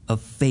 of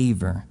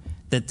favor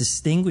that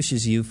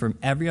distinguishes you from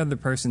every other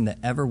person that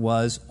ever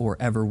was or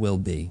ever will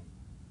be.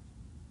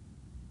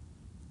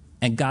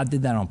 And God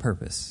did that on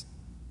purpose.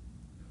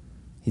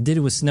 He did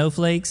it with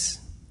snowflakes,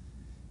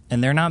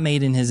 and they're not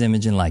made in his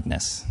image and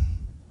likeness.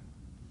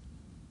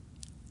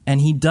 And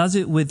he does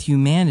it with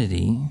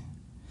humanity,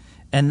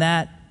 and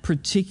that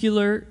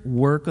particular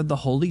work of the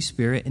Holy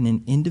Spirit in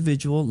an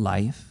individual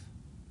life,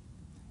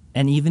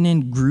 and even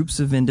in groups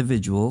of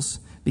individuals,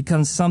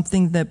 becomes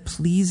something that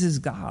pleases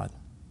God.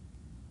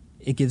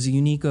 It gives a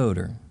unique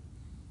odor,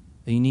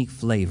 a unique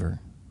flavor,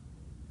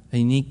 a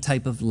unique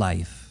type of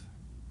life.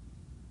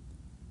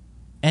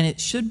 And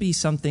it should be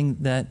something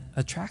that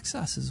attracts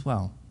us as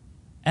well.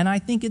 And I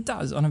think it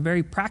does on a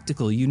very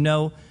practical. You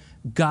know,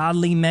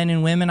 godly men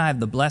and women. I have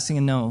the blessing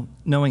of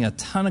knowing a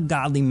ton of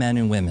godly men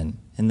and women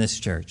in this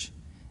church.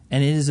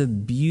 And it is a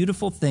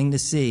beautiful thing to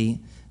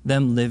see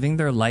them living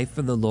their life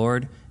for the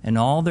Lord in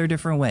all their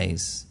different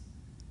ways.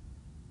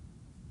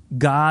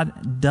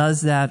 God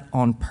does that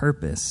on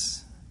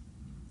purpose.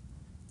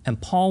 And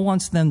Paul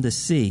wants them to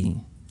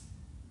see,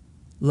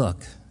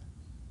 look,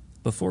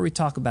 before we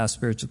talk about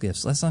spiritual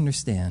gifts, let's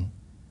understand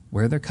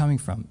where they're coming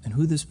from and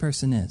who this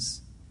person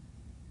is.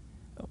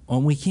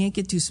 And we can't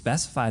get too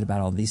specified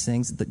about all these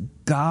things.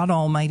 That God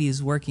Almighty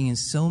is working in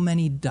so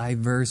many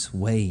diverse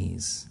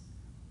ways,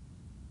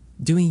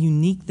 doing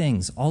unique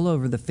things all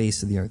over the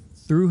face of the earth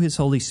through his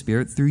Holy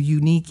Spirit, through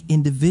unique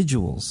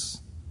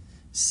individuals.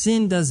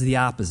 Sin does the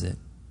opposite.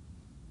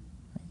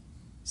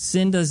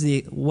 Sin does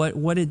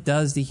what it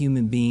does to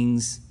human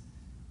beings.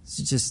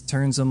 It just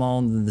turns them all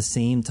into the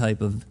same type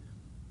of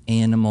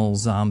animal,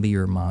 zombie,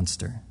 or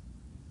monster.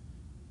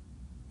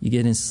 You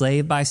get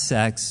enslaved by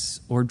sex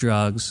or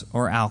drugs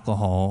or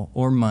alcohol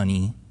or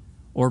money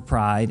or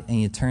pride,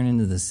 and you turn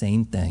into the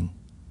same thing.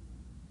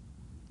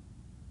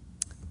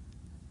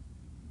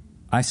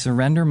 I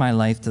surrender my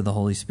life to the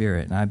Holy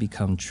Spirit, and I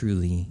become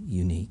truly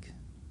unique.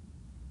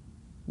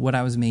 What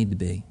I was made to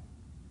be.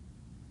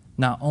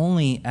 Not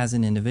only as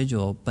an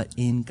individual, but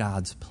in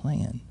God's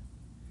plan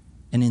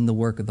and in the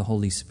work of the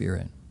Holy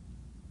Spirit.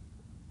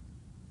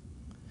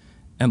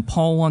 And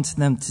Paul wants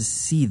them to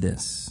see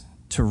this,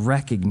 to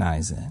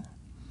recognize it.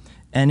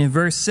 And in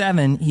verse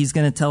 7, he's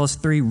going to tell us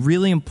 3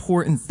 really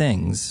important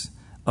things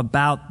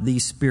about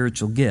these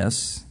spiritual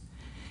gifts.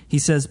 He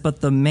says,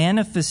 "But the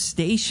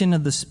manifestation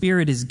of the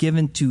Spirit is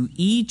given to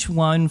each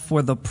one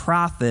for the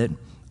profit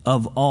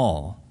of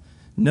all."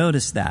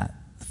 Notice that.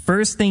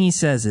 First thing he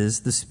says is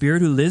the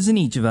Spirit who lives in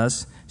each of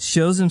us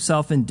shows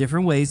himself in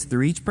different ways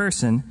through each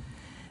person,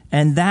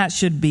 and that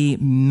should be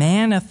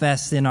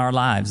manifest in our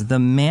lives. The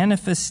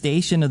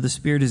manifestation of the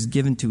Spirit is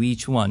given to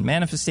each one.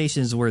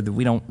 Manifestation is a word that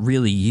we don't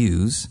really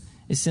use.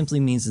 It simply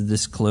means the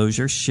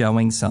disclosure,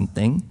 showing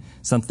something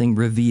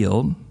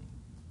revealed.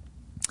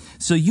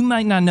 So you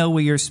might not know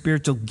what your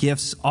spiritual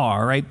gifts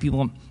are, right?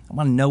 People, I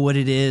want to know what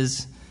it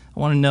is. I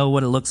want to know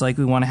what it looks like.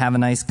 We want to have a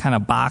nice kind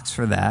of box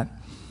for that.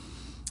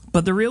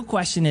 But the real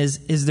question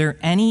is there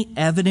any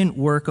evident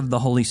work of the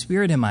Holy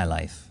Spirit in my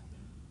life?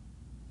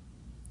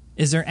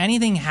 Is there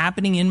anything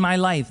happening in my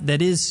life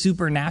that is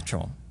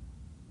supernatural?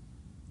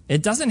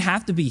 It doesn't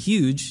have to be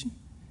huge.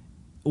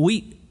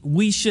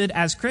 We should,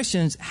 as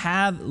Christians,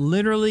 have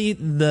literally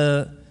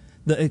the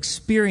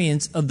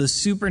experience of the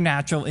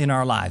supernatural in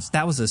our lives.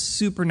 That was a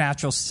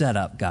supernatural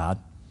setup, God.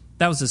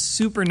 That was a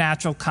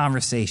supernatural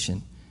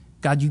conversation.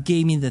 God, you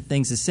gave me the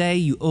things to say.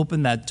 You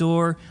opened that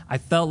door. I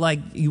felt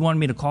like you wanted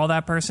me to call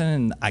that person,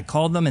 and I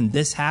called them, and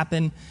this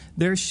happened.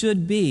 There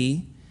should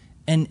be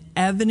an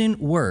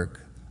evident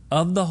work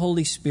of the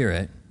Holy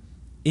Spirit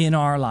in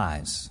our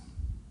lives,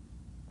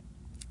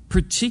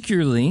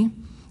 particularly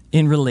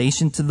in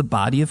relation to the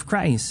body of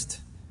Christ.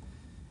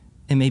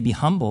 It may be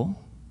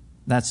humble.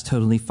 That's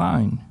totally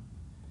fine.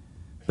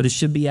 But it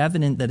should be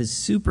evident that it's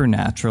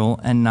supernatural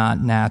and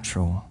not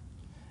natural.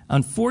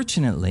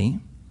 Unfortunately,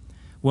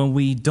 when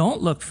we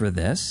don't look for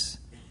this,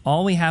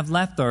 all we have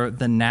left are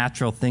the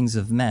natural things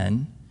of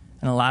men.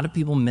 And a lot of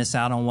people miss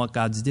out on what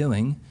God's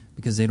doing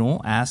because they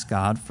don't ask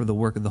God for the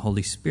work of the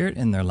Holy Spirit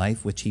in their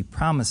life, which he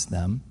promised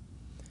them.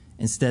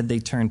 Instead, they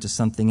turn to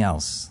something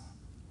else.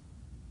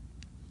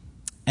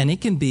 And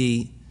it can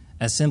be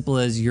as simple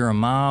as you're a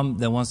mom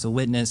that wants to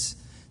witness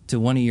to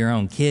one of your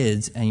own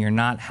kids and you're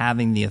not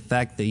having the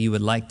effect that you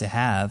would like to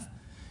have,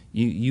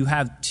 you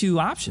have two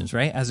options,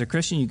 right? As a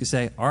Christian, you could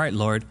say, all right,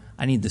 Lord,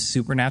 I need the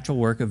supernatural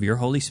work of your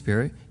Holy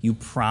Spirit. You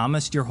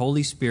promised your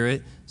Holy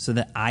Spirit so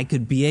that I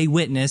could be a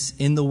witness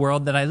in the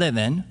world that I live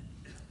in.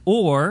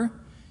 Or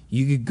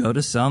you could go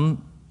to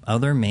some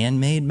other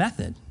man-made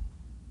method.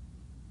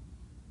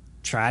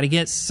 Try to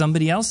get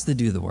somebody else to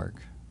do the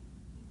work.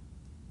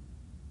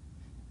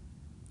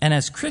 And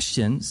as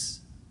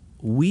Christians,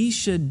 we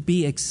should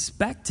be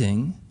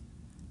expecting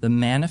the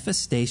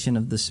manifestation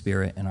of the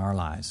Spirit in our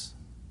lives.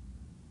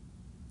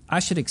 I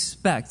should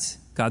expect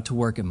God to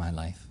work in my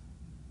life,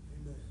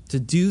 to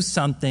do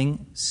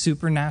something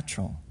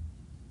supernatural.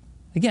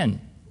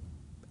 Again,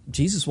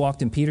 Jesus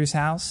walked in Peter's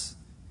house.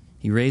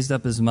 He raised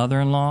up his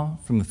mother-in-law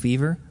from a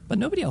fever, but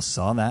nobody else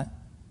saw that.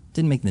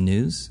 Didn't make the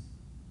news.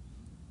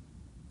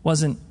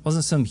 Wasn't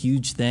some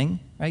huge thing,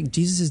 right?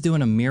 Jesus is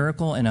doing a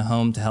miracle in a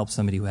home to help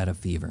somebody who had a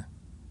fever.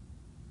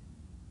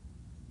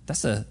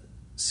 That's a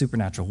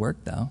supernatural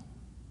work, though.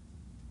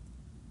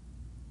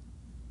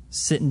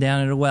 Sitting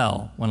down at a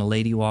well when a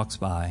lady walks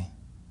by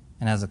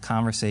and has a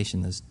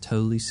conversation that's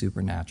totally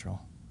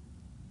supernatural.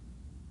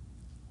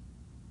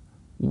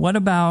 What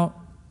about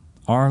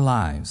our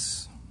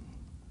lives?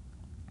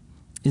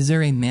 Is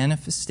there a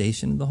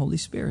manifestation of the Holy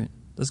Spirit?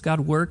 Does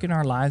God work in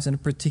our lives in a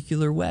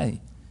particular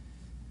way?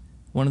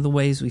 One of the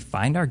ways we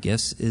find our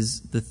gifts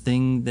is the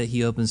thing that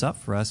he opens up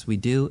for us, we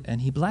do,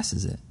 and he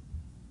blesses it.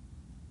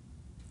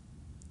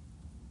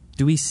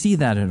 Do we see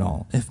that at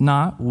all? If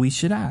not, we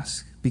should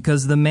ask.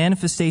 Because the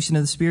manifestation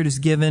of the Spirit is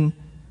given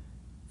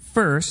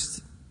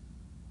first.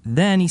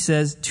 Then he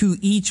says, to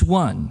each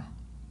one.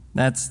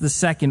 That's the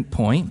second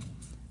point.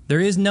 There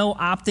is no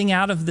opting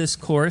out of this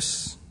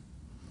course.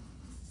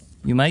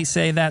 You might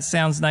say that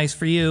sounds nice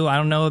for you. I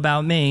don't know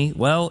about me.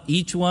 Well,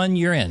 each one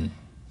you're in.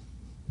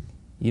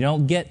 You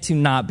don't get to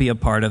not be a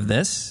part of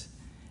this.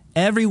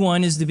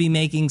 Everyone is to be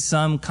making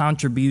some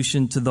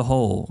contribution to the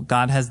whole.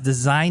 God has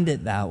designed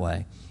it that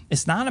way.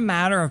 It's not a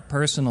matter of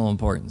personal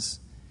importance.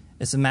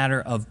 It's a matter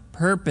of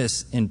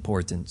purpose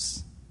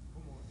importance.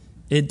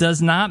 It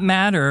does not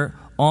matter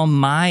on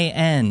my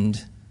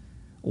end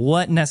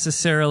what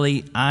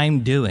necessarily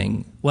I'm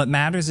doing. What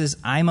matters is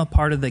I'm a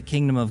part of the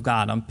kingdom of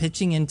God. I'm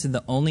pitching into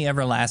the only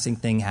everlasting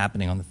thing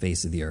happening on the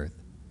face of the earth.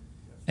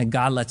 And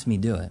God lets me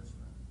do it.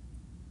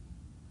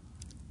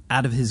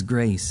 Out of his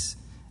grace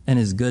and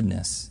his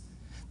goodness.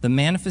 The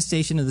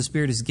manifestation of the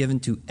Spirit is given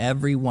to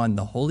everyone.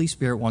 The Holy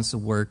Spirit wants to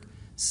work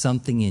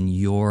something in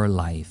your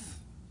life.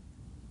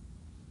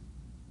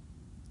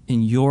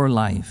 In your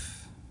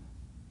life.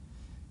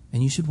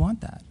 And you should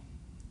want that.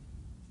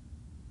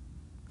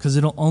 Because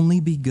it'll only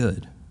be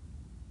good.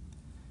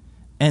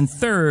 And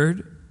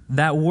third,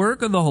 that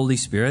work of the Holy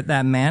Spirit,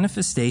 that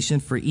manifestation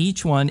for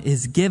each one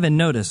is given,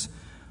 notice,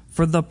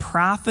 for the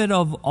profit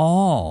of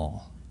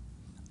all.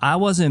 I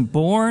wasn't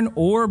born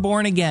or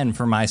born again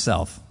for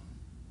myself.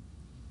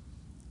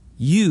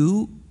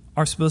 You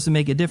are supposed to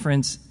make a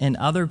difference in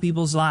other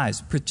people's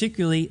lives,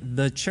 particularly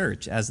the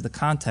church, as the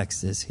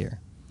context is here.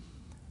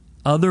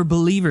 Other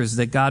believers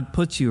that God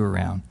puts you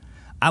around.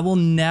 I will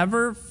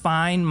never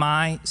find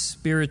my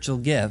spiritual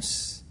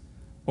gifts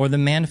or the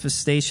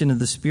manifestation of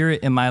the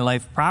Spirit in my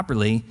life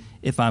properly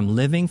if I'm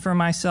living for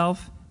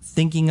myself,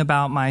 thinking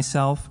about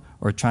myself,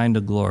 or trying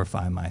to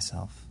glorify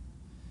myself.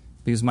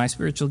 Because my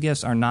spiritual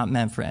gifts are not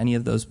meant for any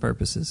of those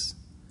purposes.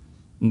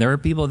 And there are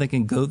people that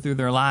can go through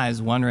their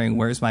lives wondering,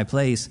 where's my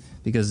place?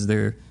 Because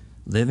they're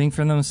living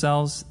for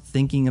themselves,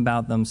 thinking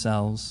about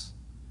themselves,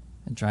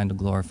 and trying to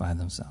glorify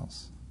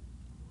themselves.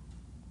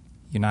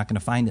 You're not going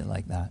to find it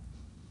like that.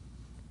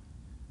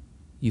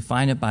 You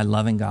find it by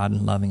loving God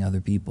and loving other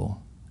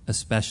people,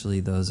 especially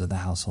those of the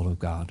household of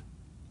God.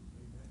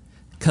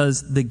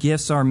 Because the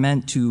gifts are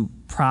meant to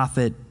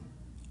profit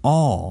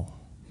all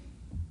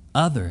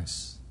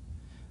others.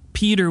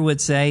 Peter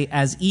would say,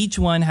 as each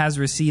one has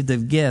received a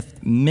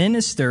gift,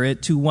 minister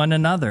it to one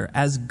another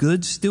as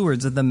good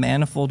stewards of the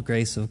manifold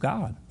grace of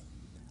God.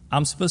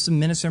 I'm supposed to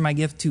minister my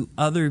gift to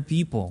other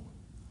people.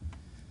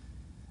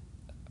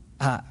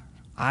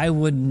 I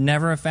would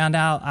never have found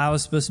out I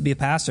was supposed to be a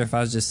pastor if I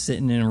was just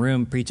sitting in a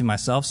room preaching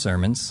myself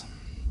sermons,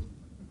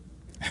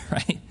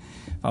 right?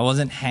 If I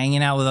wasn't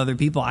hanging out with other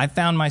people. I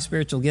found my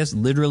spiritual gifts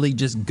literally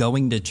just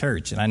going to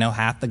church, and I know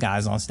half the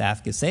guys on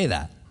staff could say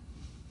that.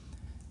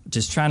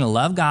 Just trying to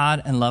love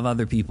God and love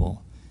other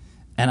people.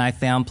 And I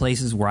found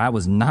places where I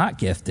was not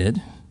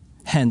gifted,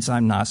 hence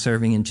I'm not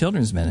serving in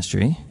children's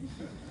ministry.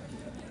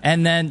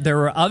 And then there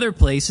were other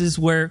places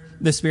where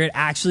the Spirit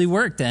actually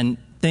worked and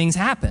things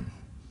happened.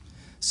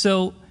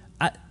 So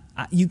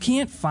you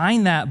can't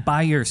find that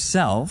by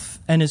yourself,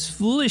 and it's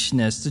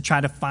foolishness to try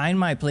to find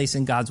my place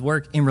in God's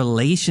work in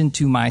relation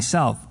to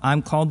myself.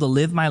 I'm called to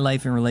live my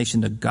life in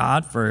relation to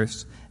God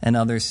first and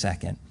others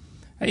second.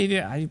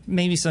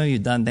 Maybe some of you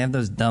have done, they have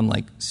those dumb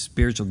like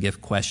spiritual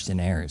gift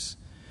questionnaires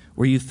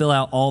where you fill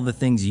out all the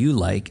things you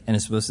like and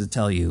it's supposed to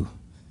tell you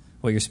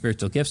what your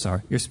spiritual gifts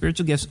are. Your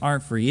spiritual gifts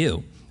aren't for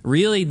you.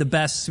 Really, the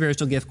best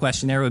spiritual gift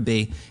questionnaire would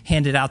be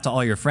hand it out to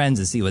all your friends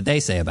and see what they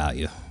say about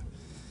you.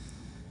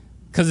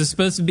 Because it's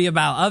supposed to be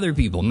about other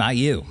people, not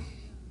you.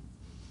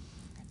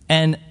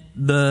 And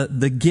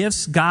the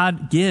gifts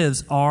God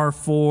gives are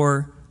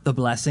for the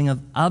blessing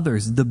of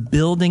others, the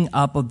building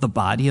up of the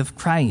body of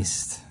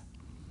Christ.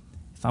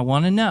 If I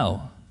want to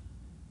know,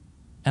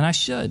 and I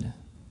should,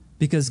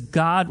 because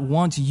God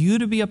wants you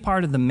to be a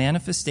part of the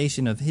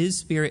manifestation of his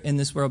Spirit in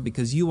this world,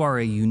 because you are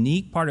a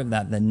unique part of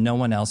that no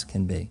one else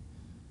can be.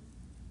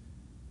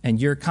 And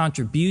your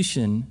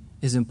contribution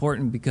is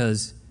important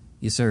because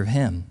you serve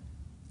him,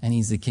 and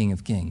he's the King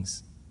of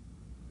Kings.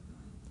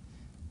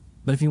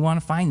 But if you want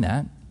to find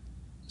that,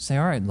 say,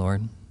 all right,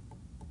 Lord,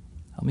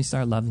 help me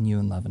start loving you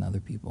and loving other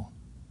people.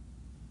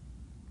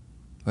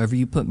 Whoever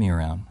you put me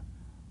around,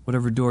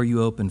 whatever door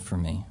you open for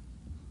me.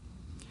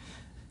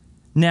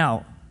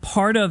 Now,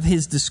 part of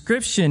his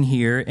description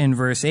here in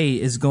verse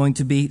 8 is going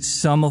to be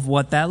some of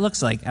what that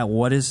looks like.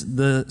 What is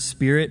the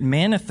Spirit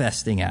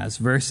manifesting as?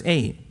 Verse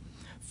 8.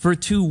 For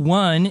to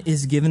one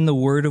is given the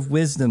word of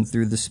wisdom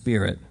through the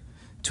Spirit,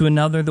 to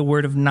another the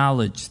word of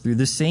knowledge through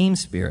the same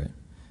Spirit,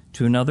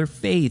 to another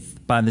faith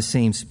by the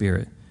same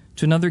Spirit,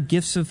 to another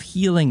gifts of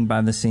healing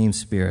by the same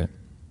Spirit,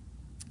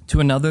 to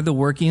another the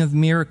working of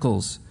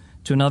miracles,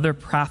 to another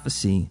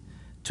prophecy,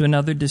 to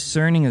another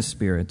discerning of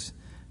spirits,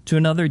 to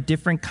another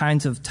different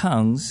kinds of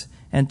tongues,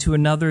 and to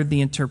another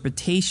the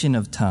interpretation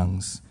of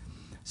tongues.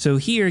 So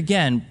here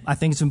again, I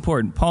think it's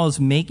important. Paul is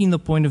making the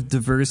point of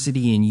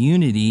diversity and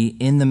unity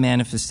in the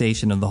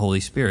manifestation of the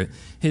Holy Spirit.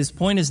 His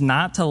point is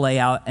not to lay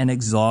out an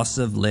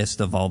exhaustive list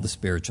of all the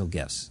spiritual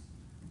gifts.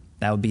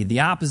 That would be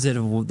the opposite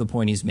of the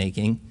point he's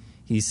making.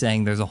 He's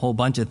saying there's a whole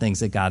bunch of things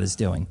that God is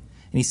doing.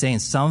 And he's saying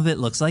some of it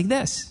looks like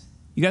this.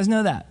 You guys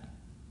know that.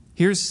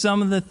 Here's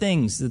some of the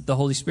things that the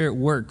Holy Spirit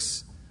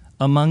works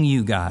among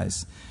you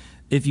guys.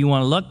 If you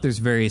want to look, there's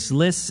various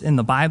lists in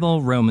the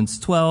Bible. Romans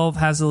 12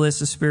 has a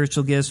list of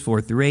spiritual gifts, 4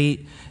 through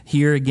 8.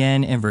 Here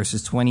again in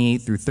verses 28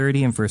 through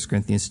 30 in 1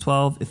 Corinthians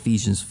 12,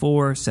 Ephesians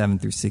 4, 7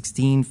 through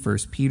 16, 1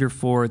 Peter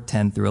 4,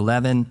 10 through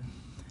 11.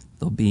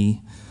 They'll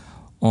be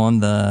on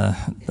the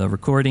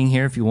recording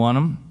here if you want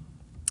them.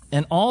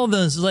 And all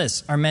those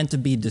lists are meant to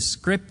be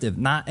descriptive,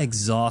 not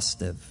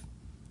exhaustive.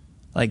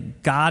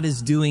 Like God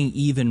is doing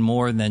even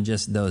more than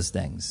just those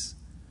things.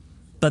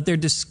 But they're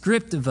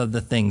descriptive of the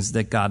things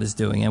that God is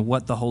doing and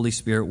what the Holy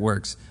Spirit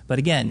works. But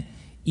again,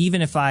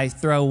 even if I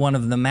throw one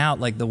of them out,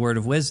 like the word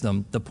of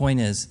wisdom, the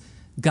point is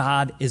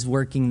God is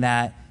working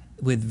that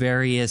with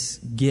various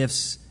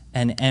gifts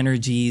and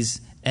energies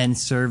and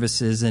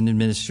services and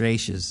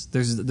administrations.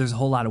 There's a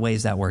whole lot of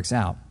ways that works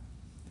out.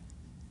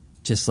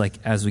 Just like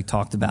as we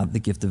talked about the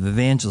gift of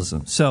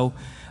evangelism. So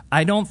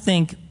I don't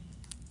think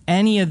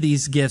any of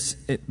these gifts,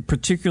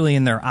 particularly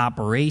in their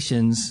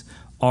operations,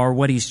 are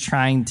what he's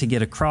trying to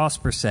get across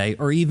per se,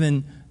 or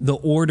even the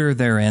order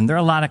they're in. There are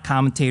a lot of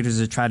commentators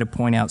that try to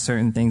point out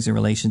certain things in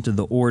relation to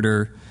the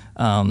order.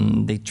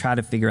 They try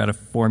to figure out a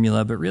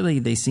formula, but really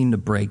they seem to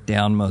break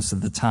down most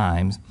of the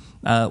time.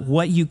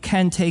 What you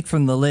can take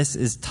from the list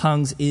is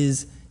tongues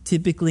is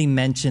typically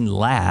mentioned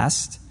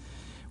last,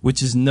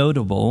 which is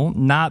notable,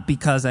 not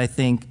because I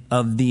think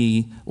of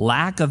the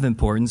lack of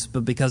importance,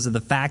 but because of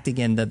the fact,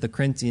 again, that the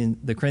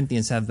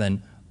Corinthians have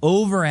been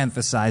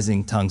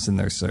overemphasizing tongues in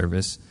their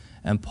service.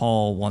 And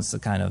Paul wants to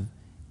kind of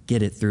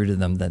get it through to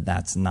them that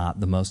that's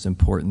not the most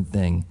important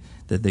thing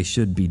that they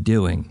should be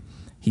doing.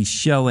 He's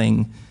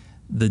showing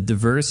the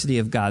diversity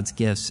of God's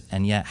gifts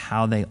and yet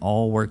how they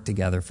all work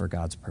together for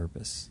God's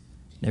purpose.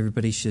 And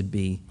everybody should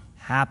be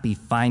happy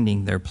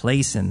finding their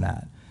place in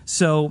that.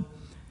 So,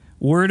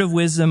 word of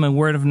wisdom and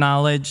word of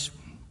knowledge.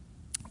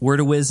 Word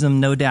of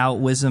wisdom, no doubt,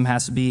 wisdom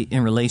has to be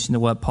in relation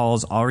to what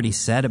Paul's already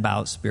said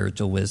about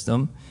spiritual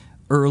wisdom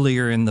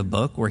earlier in the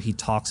book, where he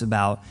talks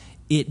about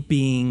it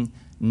being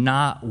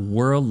not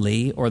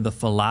worldly or the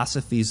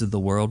philosophies of the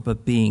world,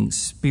 but being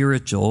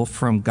spiritual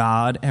from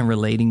God and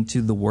relating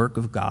to the work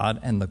of God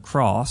and the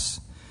cross.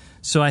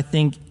 So I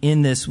think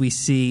in this we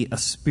see a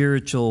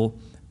spiritual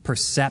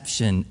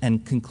perception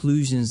and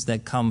conclusions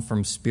that come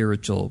from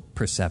spiritual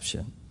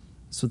perception.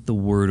 That's what the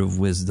word of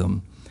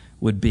wisdom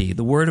would be.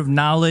 The word of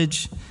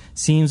knowledge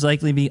seems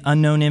likely to be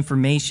unknown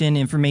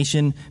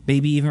information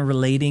maybe even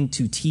relating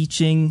to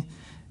teaching,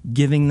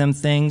 giving them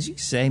things. You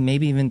say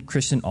maybe even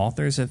Christian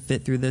authors have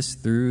fit through this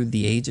through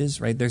the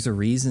ages, right? There's a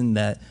reason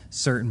that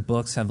certain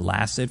books have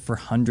lasted for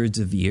hundreds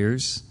of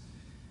years.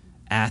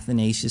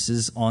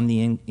 Athanasius's On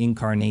the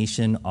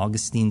Incarnation,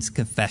 Augustine's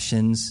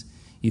Confessions.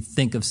 You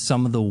think of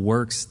some of the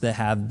works that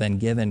have been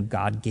given.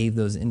 God gave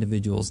those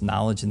individuals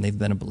knowledge, and they've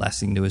been a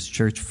blessing to his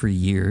church for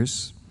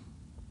years.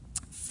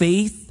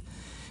 Faith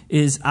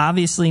is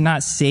obviously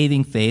not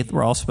saving faith.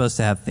 We're all supposed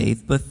to have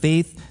faith, but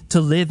faith to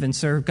live and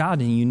serve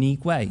God in a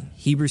unique way.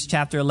 Hebrews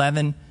chapter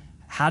 11,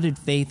 how did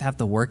faith have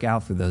to work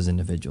out for those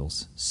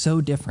individuals? So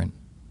different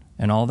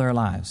in all their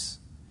lives.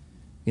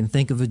 We can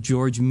think of a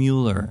George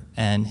Mueller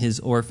and his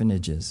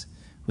orphanages.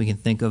 We can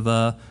think of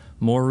a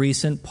more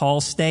recent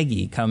Paul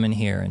Steggy coming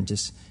here and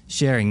just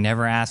sharing,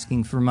 never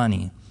asking for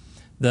money.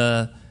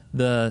 The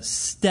the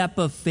step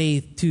of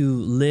faith to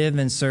live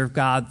and serve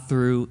God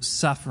through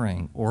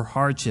suffering or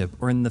hardship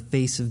or in the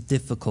face of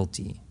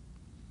difficulty.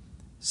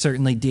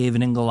 Certainly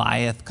David and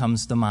Goliath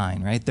comes to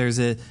mind, right? There's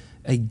a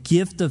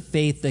gift of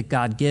faith that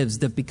God gives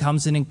that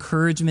becomes an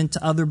encouragement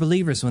to other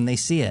believers when they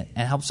see it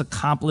and helps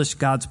accomplish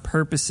God's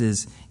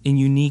purposes in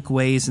unique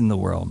ways in the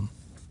world.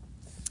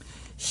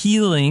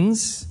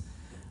 Healings,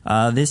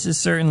 this is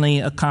certainly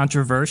a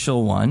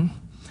controversial one.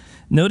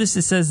 Notice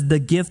it says the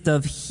gift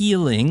of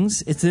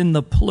healings. It's in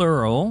the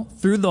plural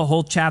through the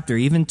whole chapter,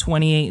 even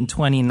 28 and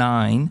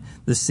 29,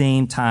 the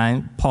same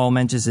time. Paul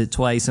mentions it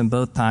twice, and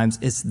both times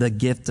it's the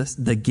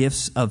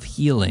gifts of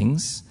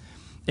healings.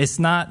 It's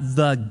not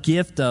the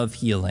gift of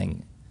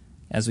healing.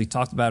 As we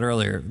talked about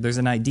earlier, there's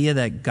an idea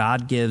that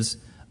God gives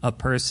a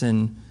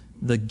person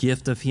the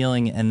gift of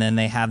healing, and then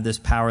they have this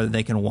power that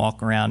they can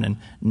walk around and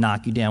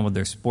knock you down with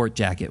their sport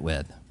jacket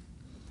with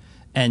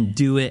and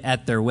do it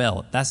at their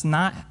will. That's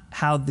not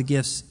how the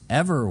gifts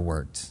ever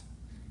worked.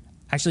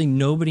 Actually,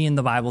 nobody in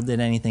the Bible did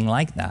anything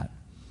like that.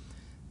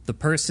 The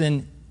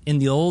person in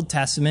the Old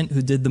Testament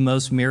who did the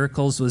most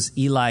miracles was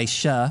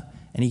Elisha,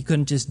 and he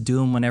couldn't just do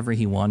them whenever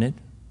he wanted.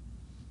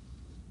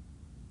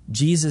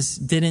 Jesus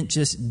didn't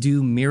just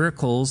do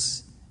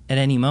miracles at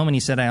any moment. He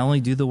said, I only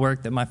do the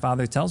work that my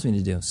Father tells me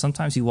to do.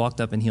 Sometimes he walked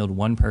up and healed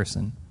one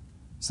person.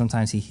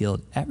 Sometimes he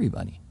healed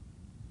everybody.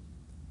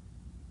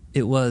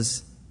 It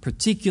was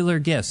particular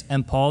gifts.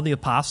 And Paul the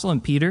apostle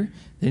and Peter,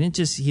 they didn't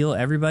just heal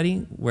everybody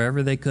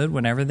wherever they could,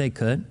 whenever they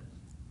could.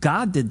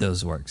 God did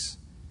those works.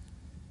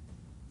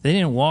 They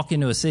didn't walk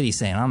into a city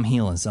saying, I'm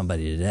healing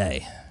somebody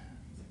today.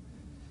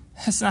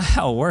 That's not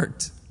how it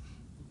worked.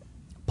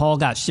 Paul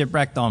got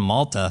shipwrecked on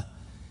Malta.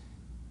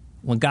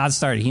 When God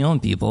started healing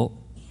people,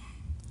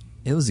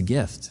 it was a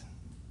gift.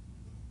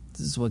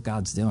 This is what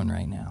God's doing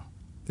right now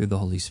through the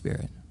Holy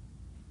Spirit.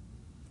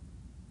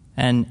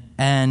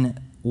 And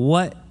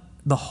what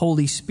the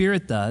Holy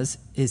Spirit does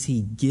is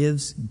he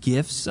gives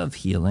gifts of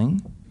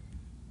healing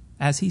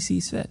as he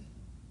sees fit.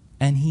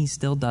 And he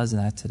still does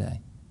that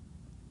today.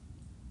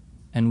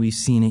 And we've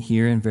seen it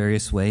here in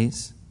various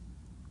ways.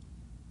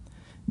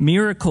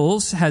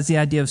 Miracles has the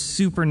idea of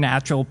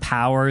supernatural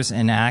powers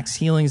and acts.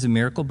 Healing is a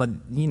miracle, but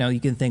you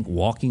can think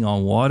walking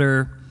on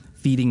water,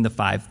 feeding the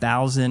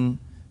 5,000,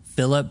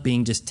 Philip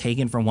being just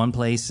taken from one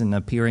place and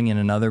appearing in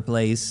another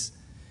place.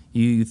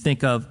 You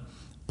think of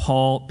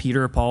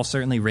Peter or Paul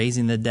certainly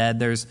raising the dead.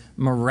 There's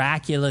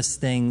miraculous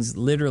things,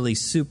 literally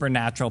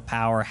supernatural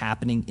power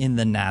happening in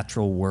the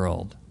natural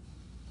world.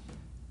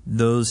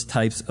 Those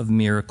types of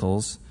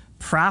miracles.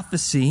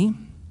 Prophecy,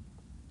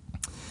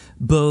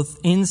 both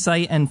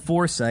insight and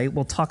foresight.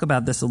 We'll talk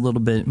about this a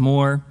little bit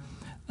more.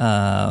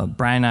 Brian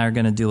and I are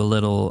going to do a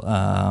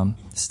little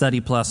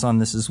study plus on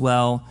this as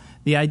well.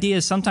 The idea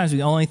is sometimes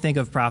we only think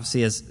of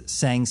prophecy as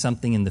saying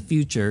something in the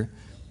future.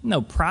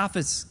 No,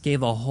 prophets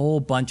gave a whole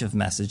bunch of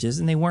messages,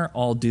 and they weren't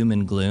all doom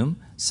and gloom.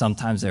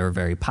 Sometimes they were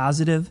very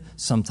positive.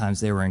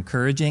 Sometimes they were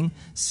encouraging.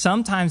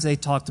 Sometimes they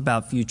talked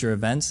about future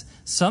events.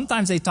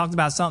 Sometimes they talked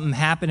about something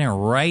happening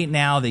right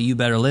now that you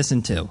better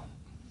listen to.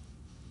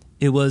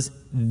 It was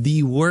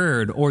the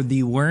word or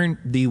the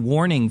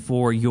warning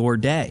for your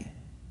day.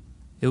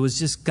 It was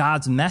just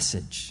God's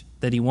message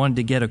that he wanted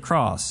to get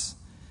across.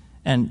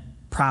 And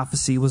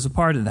prophecy was a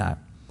part of that.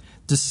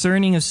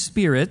 Discerning of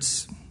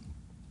spirits,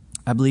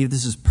 I believe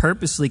this is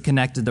purposely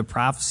connected to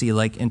prophecy,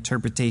 like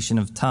interpretation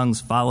of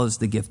tongues follows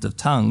the gift of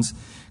tongues,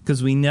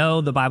 because we know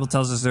the Bible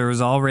tells us there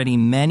was already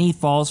many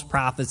false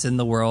prophets in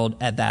the world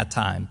at that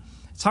time.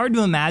 It's hard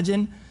to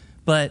imagine,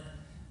 but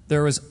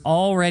there was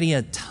already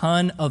a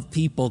ton of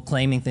people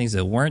claiming things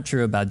that weren't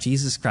true about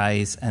Jesus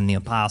Christ and the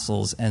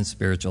apostles and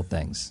spiritual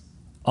things,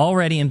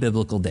 already in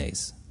biblical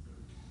days.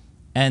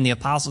 And the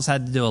apostles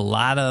had to do a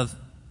lot of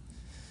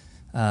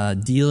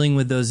dealing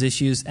with those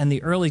issues, and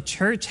the early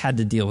church had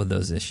to deal with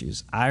those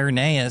issues.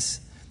 Irenaeus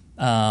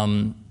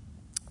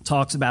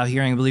talks about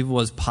hearing, I believe it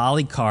was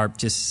Polycarp,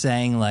 just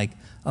saying like,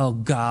 oh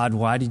God,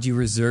 why did you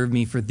reserve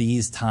me for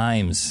these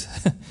times?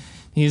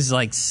 He was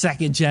like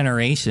second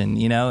generation,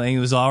 and he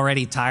was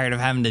already tired of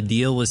having to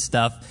deal with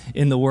stuff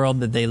in the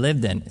world that they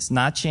lived in. It's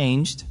not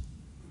changed.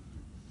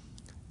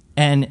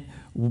 And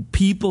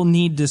people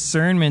need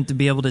discernment to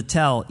be able to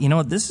tell,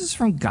 this is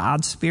from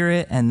God's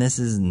Spirit and this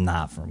is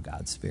not from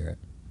God's Spirit.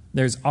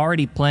 There's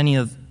already plenty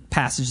of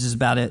passages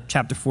about it.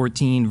 Chapter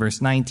 14,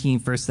 verse 19,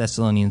 1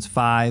 Thessalonians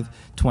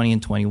 5, 20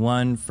 and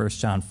 21, 1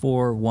 John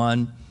 4,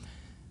 1.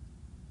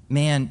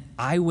 Man,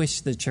 I wish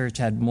the church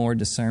had more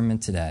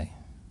discernment today.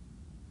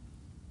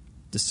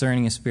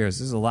 Discerning of spirits.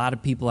 There's a lot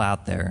of people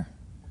out there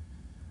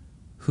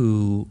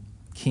who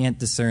can't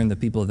discern the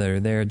people that are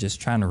there, just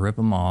trying to rip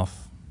them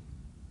off,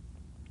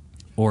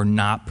 or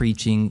not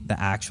preaching the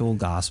actual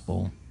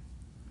gospel.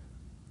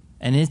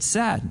 And it's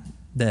sad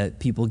that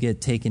people get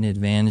taken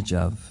advantage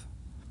of.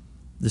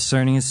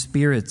 Discerning of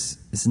spirits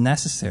is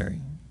necessary.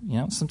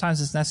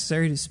 Sometimes it's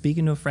necessary to speak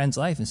into a friend's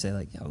life and say,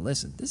 like, yo,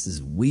 listen, this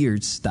is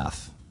weird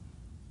stuff.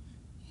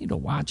 You need to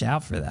watch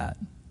out for that.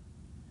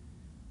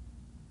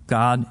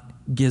 God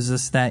gives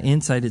us that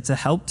insight. It's a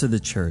help to the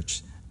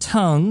church.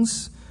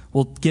 Tongues,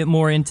 We'll get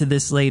more into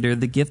this later.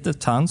 The gift of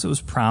tongues, it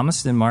was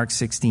promised in Mark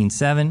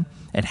 16:7.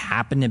 It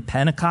happened in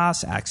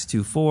Pentecost, Acts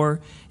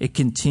 2:4. It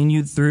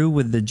continued through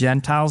with the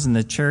Gentiles in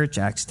the church,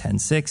 Acts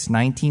 10:6,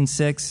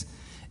 19:6.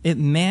 It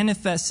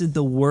manifested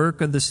the work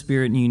of the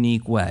Spirit in a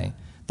unique way.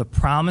 The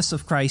promise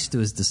of Christ to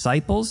his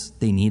disciples,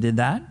 they needed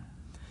that.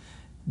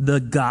 The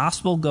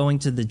gospel going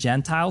to the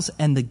Gentiles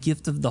and the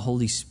gift of the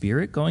Holy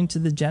Spirit going to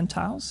the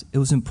Gentiles, it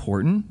was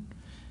important.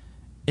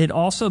 It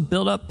also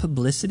built up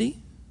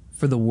publicity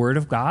for the Word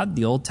of God,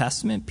 the Old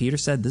Testament. Peter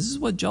said, this is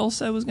what Joel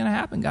said was going to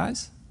happen,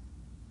 guys.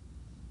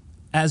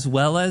 As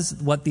well as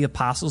what the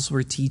apostles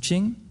were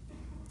teaching.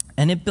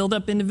 And it built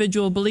up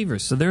individual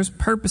believers. So there's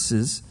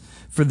purposes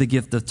for the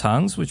gift of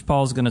tongues, which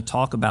Paul's going to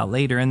talk about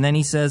later. And then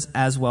he says,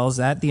 as well as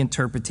that, the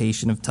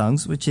interpretation of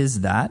tongues, which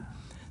is that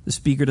the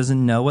speaker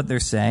doesn't know what they're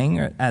saying,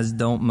 as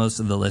don't most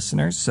of the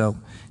listeners. So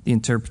the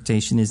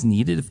interpretation is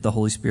needed if the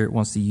Holy Spirit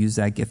wants to use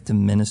that gift to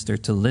minister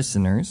to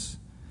listeners.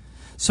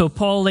 So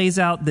Paul lays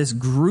out this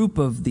group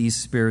of these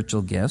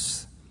spiritual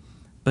gifts.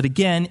 But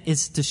again,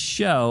 it's to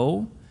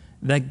show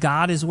that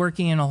God is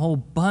working in a whole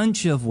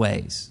bunch of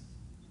ways.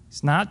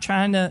 He's not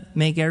trying to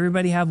make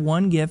everybody have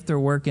one gift or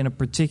work in a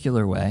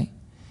particular way.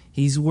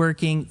 He's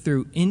working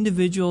through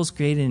individuals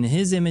created in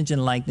his image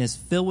and likeness,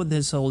 filled with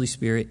his Holy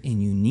Spirit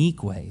in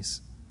unique ways.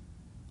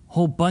 A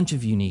whole bunch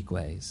of unique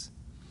ways.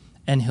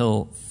 And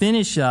he'll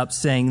finish up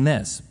saying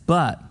this,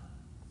 but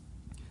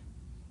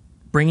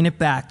bringing it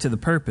back to the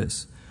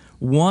purpose.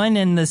 One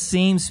and the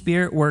same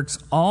Spirit works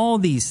all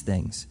these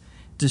things,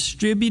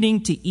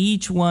 distributing to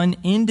each one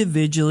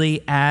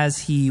individually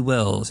as he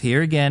wills.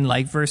 Here again,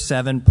 like verse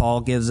 7,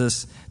 Paul gives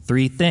us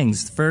three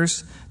things.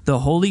 First, the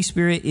Holy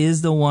Spirit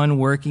is the one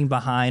working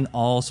behind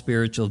all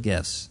spiritual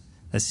gifts.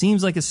 That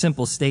seems like a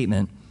simple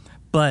statement,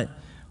 but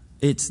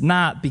it's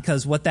not,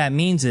 because what that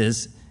means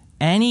is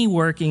any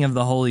working of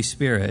the Holy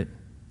Spirit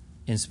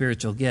in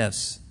spiritual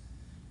gifts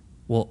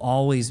will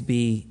always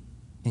be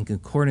in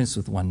concordance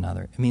with one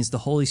another. It means the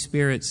Holy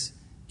Spirit's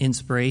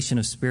inspiration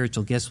of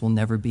spiritual gifts will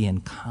never be in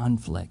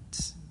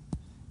conflict.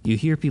 You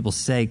hear people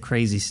say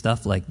crazy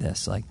stuff like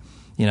this, like,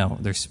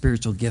 their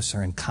spiritual gifts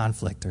are in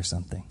conflict or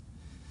something.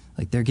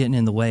 Like they're getting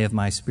in the way of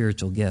my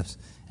spiritual gifts.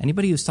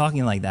 Anybody who's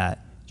talking like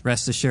that,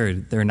 rest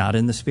assured, they're not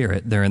in the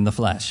Spirit, they're in the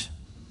flesh.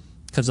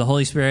 Because the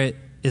Holy Spirit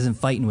isn't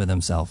fighting with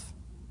himself.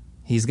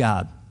 He's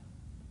God.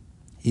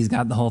 He's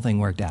got the whole thing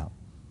worked out.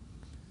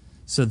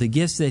 So the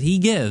gifts that he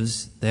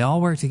gives, they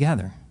all work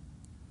together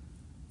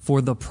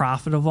for the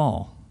profit of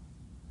all,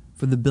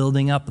 for the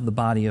building up of the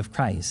body of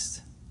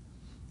Christ.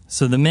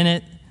 So the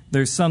minute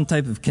there's some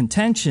type of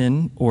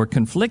contention or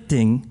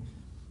conflicting,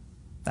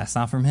 that's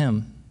not from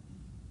him.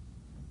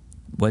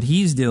 What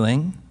he's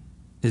doing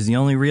is the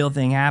only real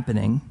thing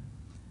happening,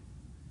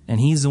 and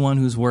he's the one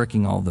who's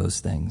working all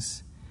those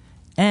things.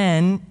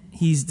 And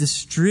he's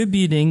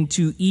distributing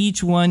to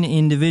each one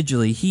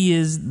individually. He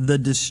is the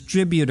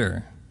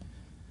distributor.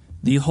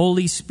 The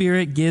Holy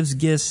Spirit gives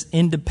gifts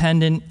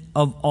independent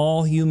of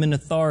all human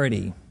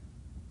authority.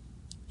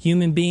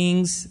 Human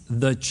beings,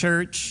 the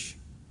church,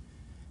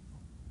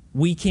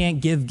 we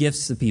can't give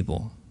gifts to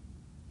people.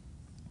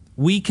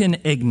 We can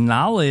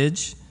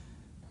acknowledge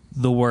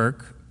the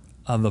work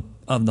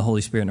of the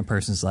Holy Spirit in a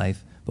person's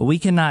life, but we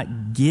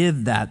cannot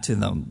give that to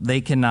them.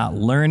 They cannot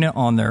learn it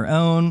on their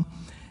own.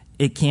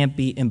 It can't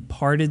be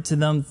imparted to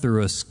them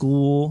through a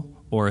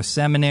school or a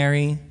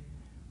seminary.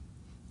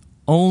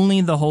 Only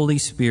the Holy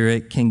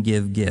Spirit can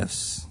give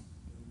gifts.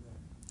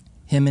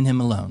 Him and him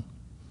alone.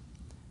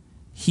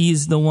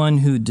 He's the one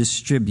who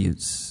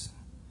distributes.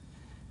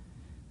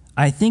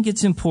 I think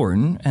it's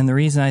important, and the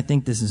reason I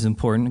think this is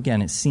important,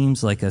 again, it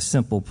seems like a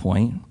simple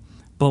point,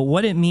 but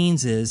what it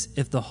means is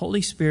if the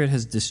Holy Spirit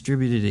has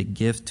distributed a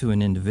gift to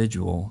an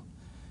individual,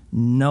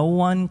 no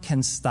one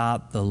can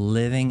stop the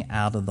living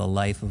out of the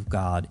life of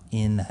God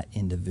in that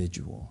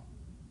individual.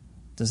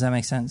 Does that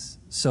make sense?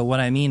 So what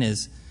I mean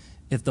is,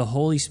 if the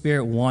Holy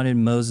Spirit wanted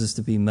Moses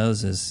to be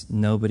Moses,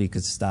 nobody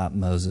could stop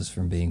Moses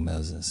from being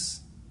Moses.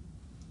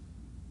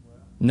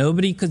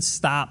 Nobody could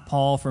stop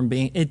Paul from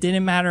being... It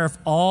didn't matter if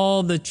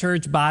all the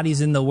church bodies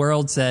in the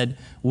world said,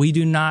 we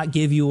do not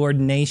give you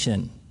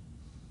ordination.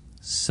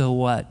 So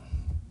what?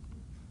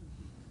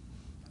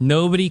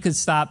 Nobody could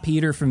stop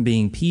Peter from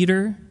being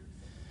Peter.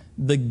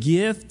 The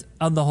gift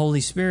of the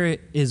Holy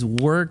Spirit is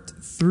worked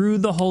through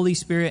the Holy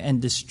Spirit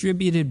and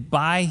distributed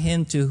by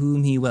him to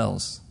whom he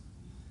wills.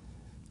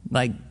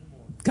 Like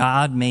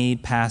God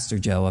made Pastor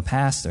Joe a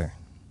pastor.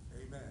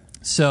 Amen.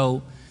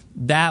 So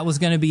that was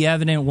going to be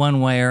evident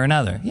one way or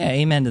another. Yeah,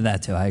 amen to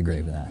that too. I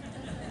agree with that.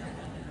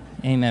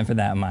 Amen for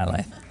that in my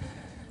life.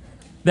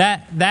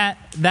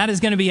 That is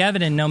going to be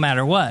evident no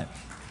matter what.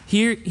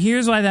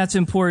 Here's why that's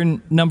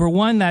important. Number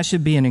one, that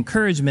should be an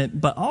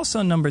encouragement, but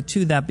also number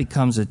two, that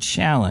becomes a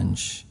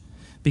challenge.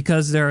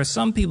 Because there are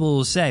some people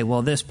who say,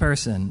 well, this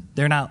person,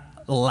 they're not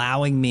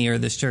allowing me, or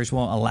this church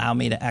won't allow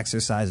me to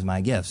exercise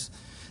my gifts.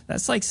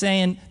 That's like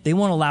saying they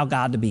won't allow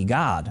God to be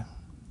God.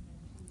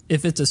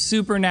 If it's a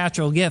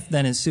supernatural gift,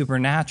 then it's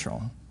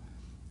supernatural.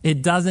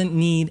 It doesn't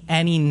need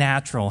any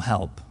natural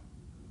help.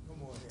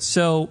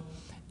 So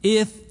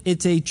if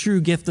it's a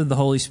true gift of the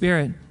Holy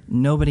Spirit,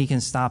 nobody can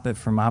stop it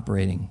from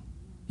operating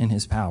in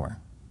his power.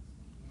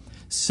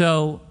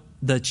 So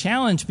the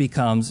challenge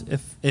becomes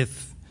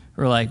if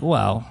we're like,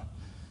 well,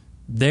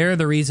 they're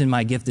the reason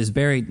my gift is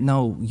buried.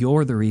 No,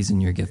 you're the reason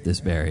your gift is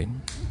buried.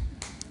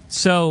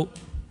 So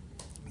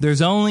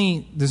there's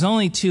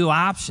only two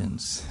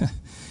options.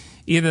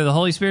 Either the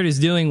Holy Spirit is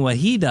doing what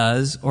he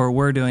does or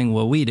we're doing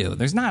what we do.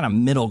 There's not a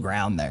middle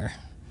ground there.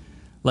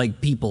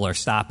 Like people are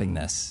stopping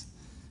this.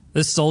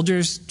 The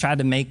soldiers tried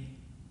to make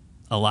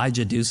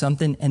Elijah do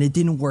something and it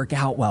didn't work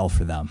out well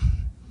for them.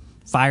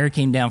 Fire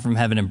came down from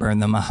heaven and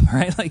burned them up,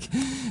 right? Like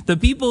the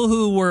people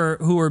who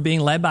were being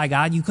led by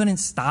God, you couldn't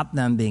stop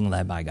them being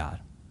led by God.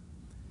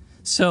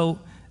 So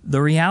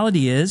the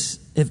reality is,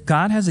 if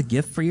God has a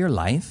gift for your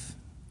life,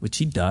 which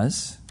he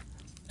does,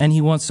 and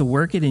he wants to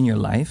work it in your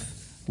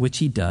life, which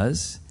he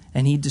does,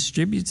 and he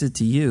distributes it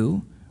to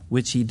you,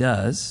 which he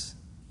does,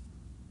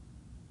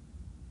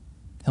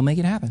 he'll make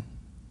it happen.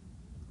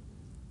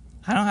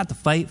 I don't have to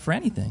fight for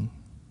anything.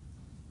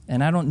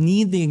 And I don't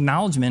need the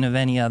acknowledgement of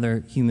any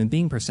other human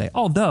being per se.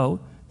 Although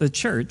the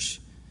church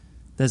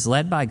that's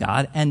led by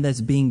God and that's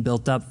being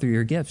built up through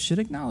your gift should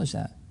acknowledge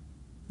that.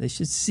 They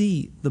should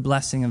see the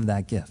blessing of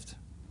that gift.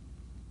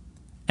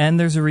 And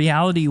there's a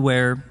reality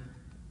where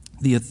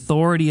the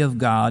authority of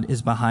God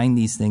is behind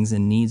these things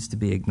and needs to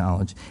be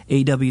acknowledged.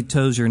 A.W.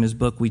 Tozer, in his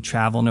book, We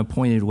Travel in an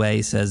Appointed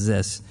Way, says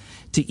this: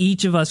 to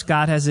each of us,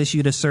 God has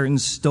issued a certain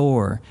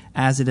store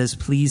as it has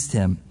pleased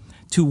him.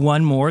 To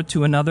one more,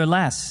 to another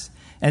less.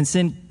 And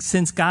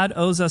since God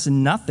owes us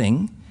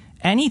nothing,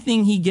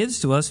 anything he gives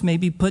to us may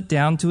be put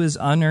down to his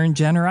unearned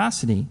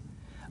generosity.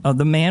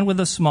 The man with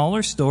a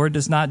smaller store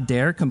does not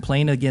dare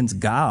complain against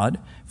God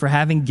for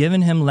having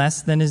given him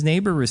less than his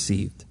neighbor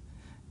received.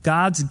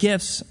 God's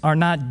gifts are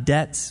not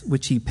debts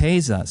which he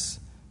pays us,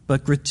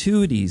 but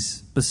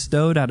gratuities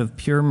bestowed out of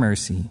pure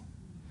mercy.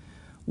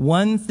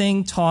 One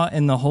thing taught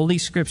in the Holy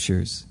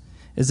Scriptures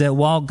is that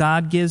while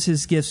God gives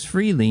his gifts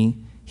freely,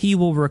 he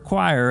will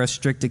require a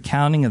strict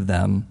accounting of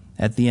them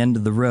at the end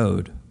of the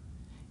road.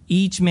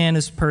 Each man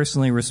is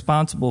personally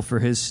responsible for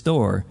his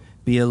store,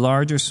 be it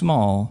large or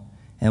small,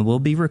 and will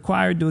be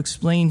required to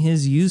explain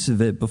his use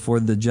of it before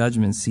the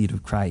judgment seat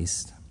of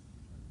Christ.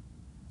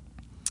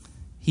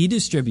 He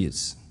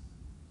distributes.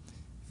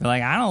 If you're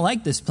like, I don't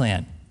like this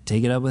plan,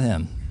 take it up with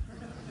him.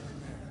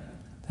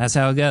 That's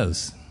how it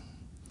goes.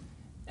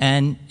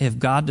 And if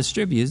God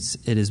distributes,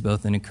 it is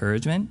both an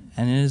encouragement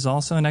and it is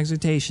also an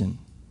exhortation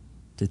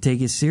to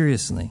take it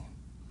seriously.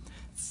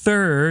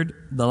 Third,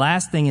 the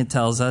last thing it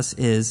tells us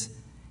is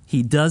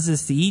he does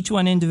this to each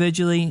one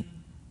individually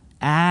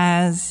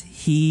as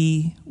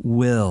he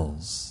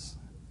wills.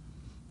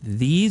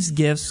 These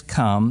gifts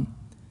come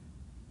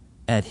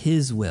at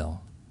his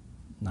will,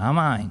 not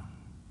mine.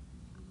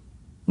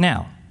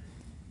 Now,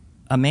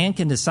 a man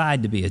can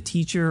decide to be a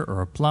teacher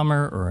or a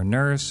plumber or a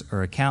nurse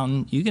or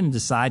accountant. You can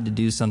decide to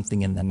do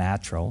something in the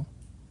natural.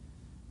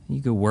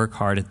 You could work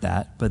hard at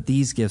that, but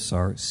these gifts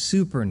are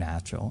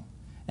supernatural,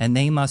 and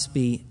they must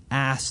be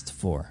asked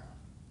for.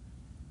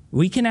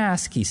 We can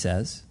ask, he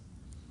says,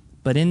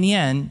 but in the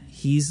end,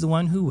 he's the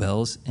one who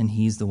wills, and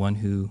he's the one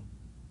who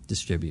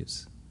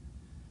distributes.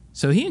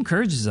 So he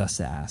encourages us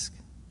to ask.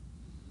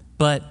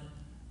 But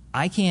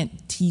I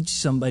can't teach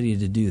somebody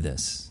to do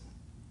this,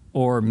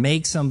 or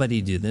make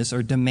somebody do this,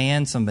 or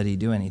demand somebody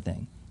do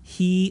anything.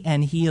 He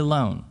and he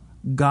alone,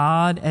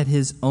 God at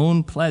his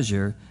own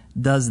pleasure,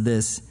 does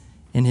this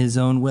in his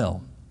own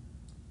will.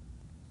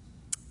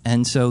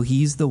 And so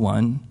he's the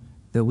one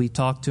that we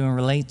talk to and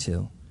relate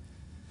to.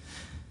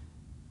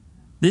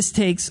 This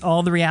takes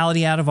all the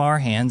reality out of our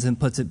hands and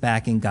puts it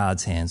back in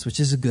God's hands, which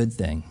is a good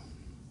thing.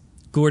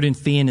 Gordon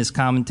Fee in his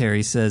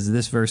commentary says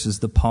this verse is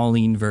the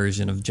Pauline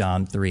version of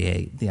John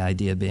 3:8, the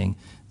idea being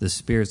the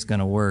Spirit's going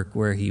to work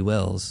where he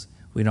wills.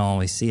 We don't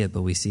always see it,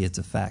 but we see its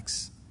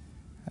effects.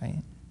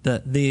 Right?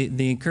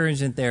 The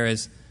encouragement there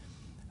is,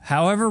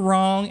 however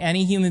wrong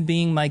any human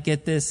being might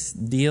get this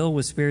deal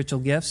with spiritual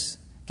gifts,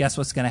 guess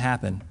what's going to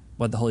happen?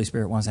 What the Holy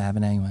Spirit wants to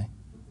happen anyway.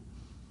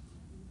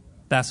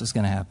 That's what's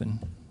going to happen.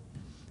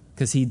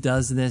 Because he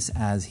does this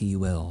as he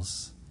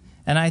wills.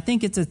 And I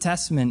think it's a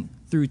testament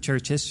through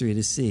church history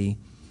to see,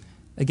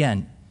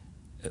 again,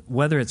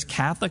 whether it's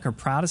Catholic or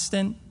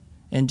Protestant,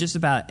 in just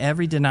about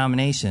every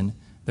denomination,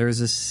 there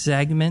is a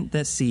segment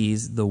that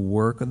sees the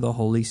work of the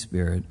Holy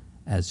Spirit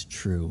as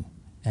true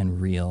and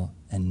real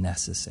and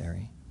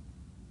necessary.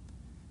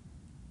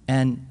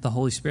 And the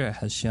Holy Spirit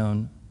has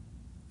shown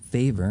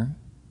favor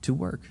to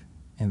work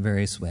in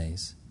various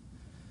ways.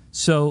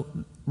 So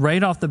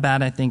right off the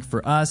bat, I think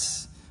for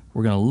us,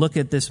 we're going to look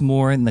at this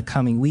more in the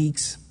coming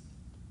weeks.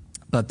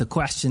 But the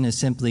question is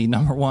simply,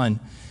 number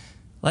one,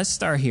 let's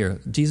start here.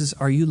 Jesus,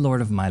 are you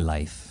Lord of my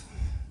life?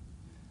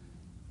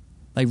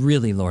 Like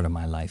really Lord of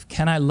my life?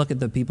 Can I look at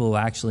the people who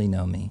actually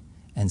know me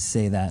and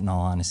say that in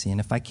all honesty? And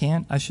if I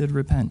can't, I should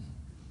repent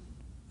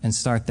and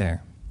start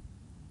there.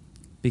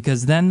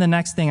 Because then the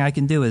next thing I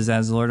can do is,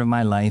 as Lord of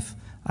my life,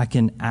 I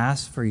can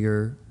ask for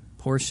your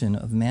portion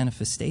of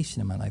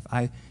manifestation in my life.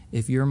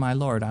 if you're my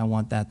Lord, I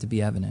want that to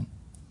be evident.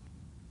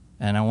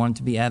 And I want it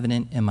to be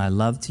evident in my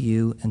love to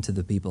you and to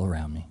the people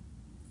around me.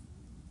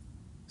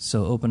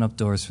 So open up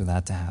doors for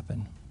that to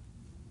happen.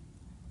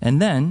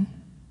 And then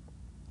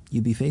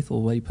you be faithful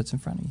to what he puts in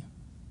front of you.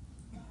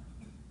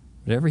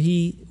 Whatever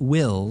he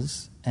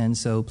wills and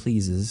so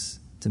pleases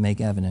to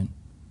make evident,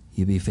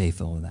 you be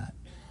faithful with that.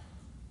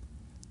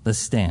 Let's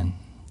stand.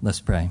 Let's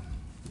pray.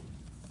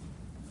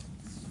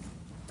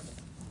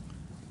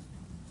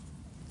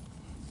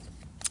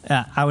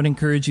 I would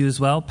encourage you as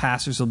well.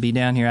 Pastors will be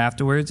down here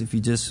afterwards. If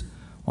you just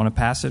want a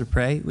pastor to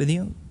pray with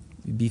you,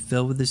 you be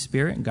filled with the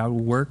Spirit, and God will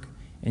work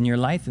in your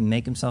life and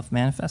make himself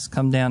manifest.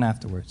 Come down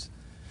afterwards.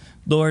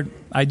 Lord,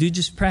 I do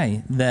just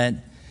pray that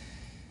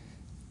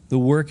the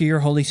work of your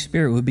Holy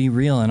Spirit would be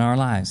real in our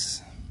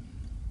lives,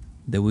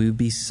 that we would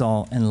be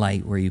salt and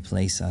light where you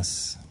place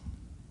us,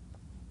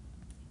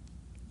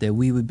 that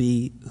we would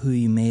be who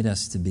you made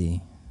us to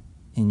be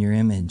in your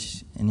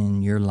image and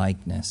in your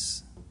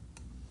likeness,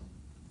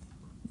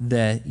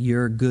 that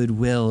your good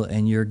will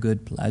and your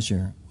good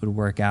pleasure would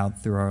work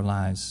out through our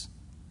lives,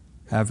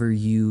 however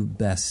you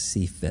best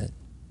see fit.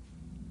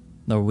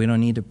 Lord, we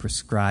don't need to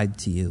prescribe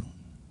to you.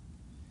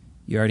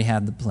 You already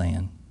have the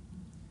plan.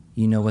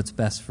 You know what's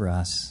best for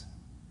us.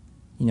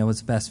 You know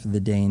what's best for the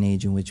day and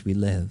age in which we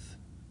live.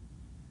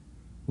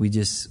 We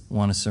just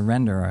want to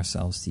surrender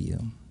ourselves to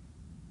you.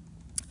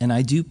 And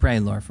I do pray,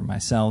 Lord, for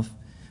myself,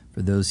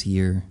 for those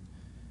here,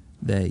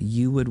 that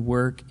you would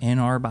work in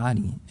our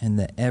body and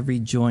that every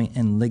joint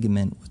and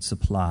ligament would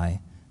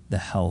supply the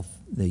health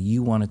that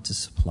you want it to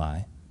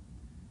supply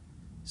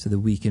so that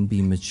we can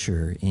be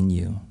mature in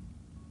you.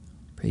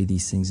 Pray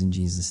these things in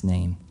Jesus'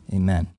 name. Amen.